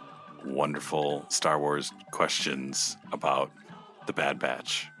ask wonderful Star Wars questions about the Bad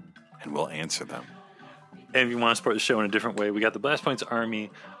Batch, and we'll answer them. And if you want to support the show in a different way, we got the Blast Points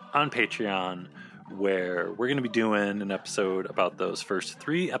Army on Patreon, where we're going to be doing an episode about those first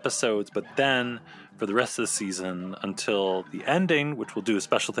 3 episodes, but then for the rest of the season until the ending, which we'll do a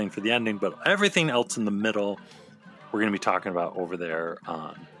special thing for the ending, but everything else in the middle, we're going to be talking about over there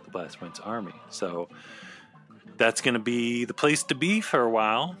on the Blast Points Army. So that's going to be the place to be for a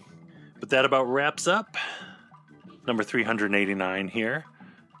while. But that about wraps up number 389 here.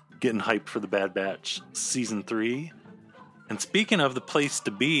 Getting hyped for the Bad Batch Season 3. And speaking of the place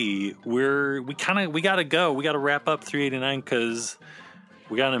to be, we gotta go. We gotta wrap up 389 because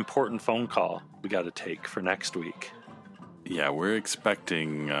we got an important phone call we gotta take for next week. Yeah, we're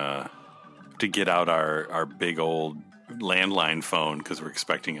expecting to get out our big old landline phone because we're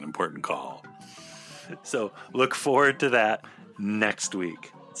expecting an important call. So look forward to that next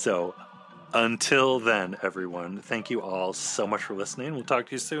week. So until then, everyone, thank you all so much for listening. We'll talk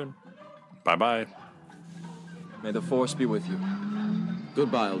to you soon. Bye-bye. May the Force be with you.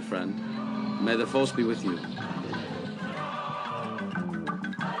 Goodbye, old friend. May the Force be with you.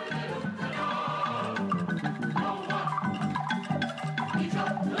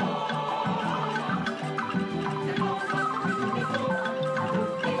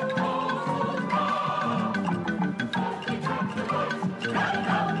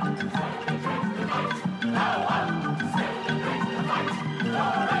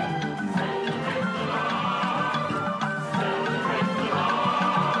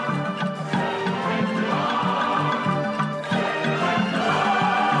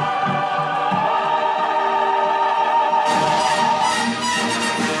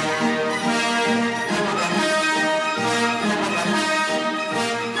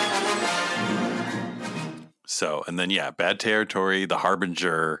 So, and then, yeah, Bad Territory, The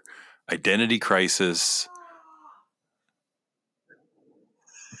Harbinger, Identity Crisis.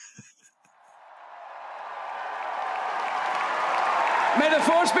 May the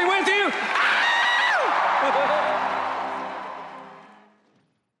Force be with you!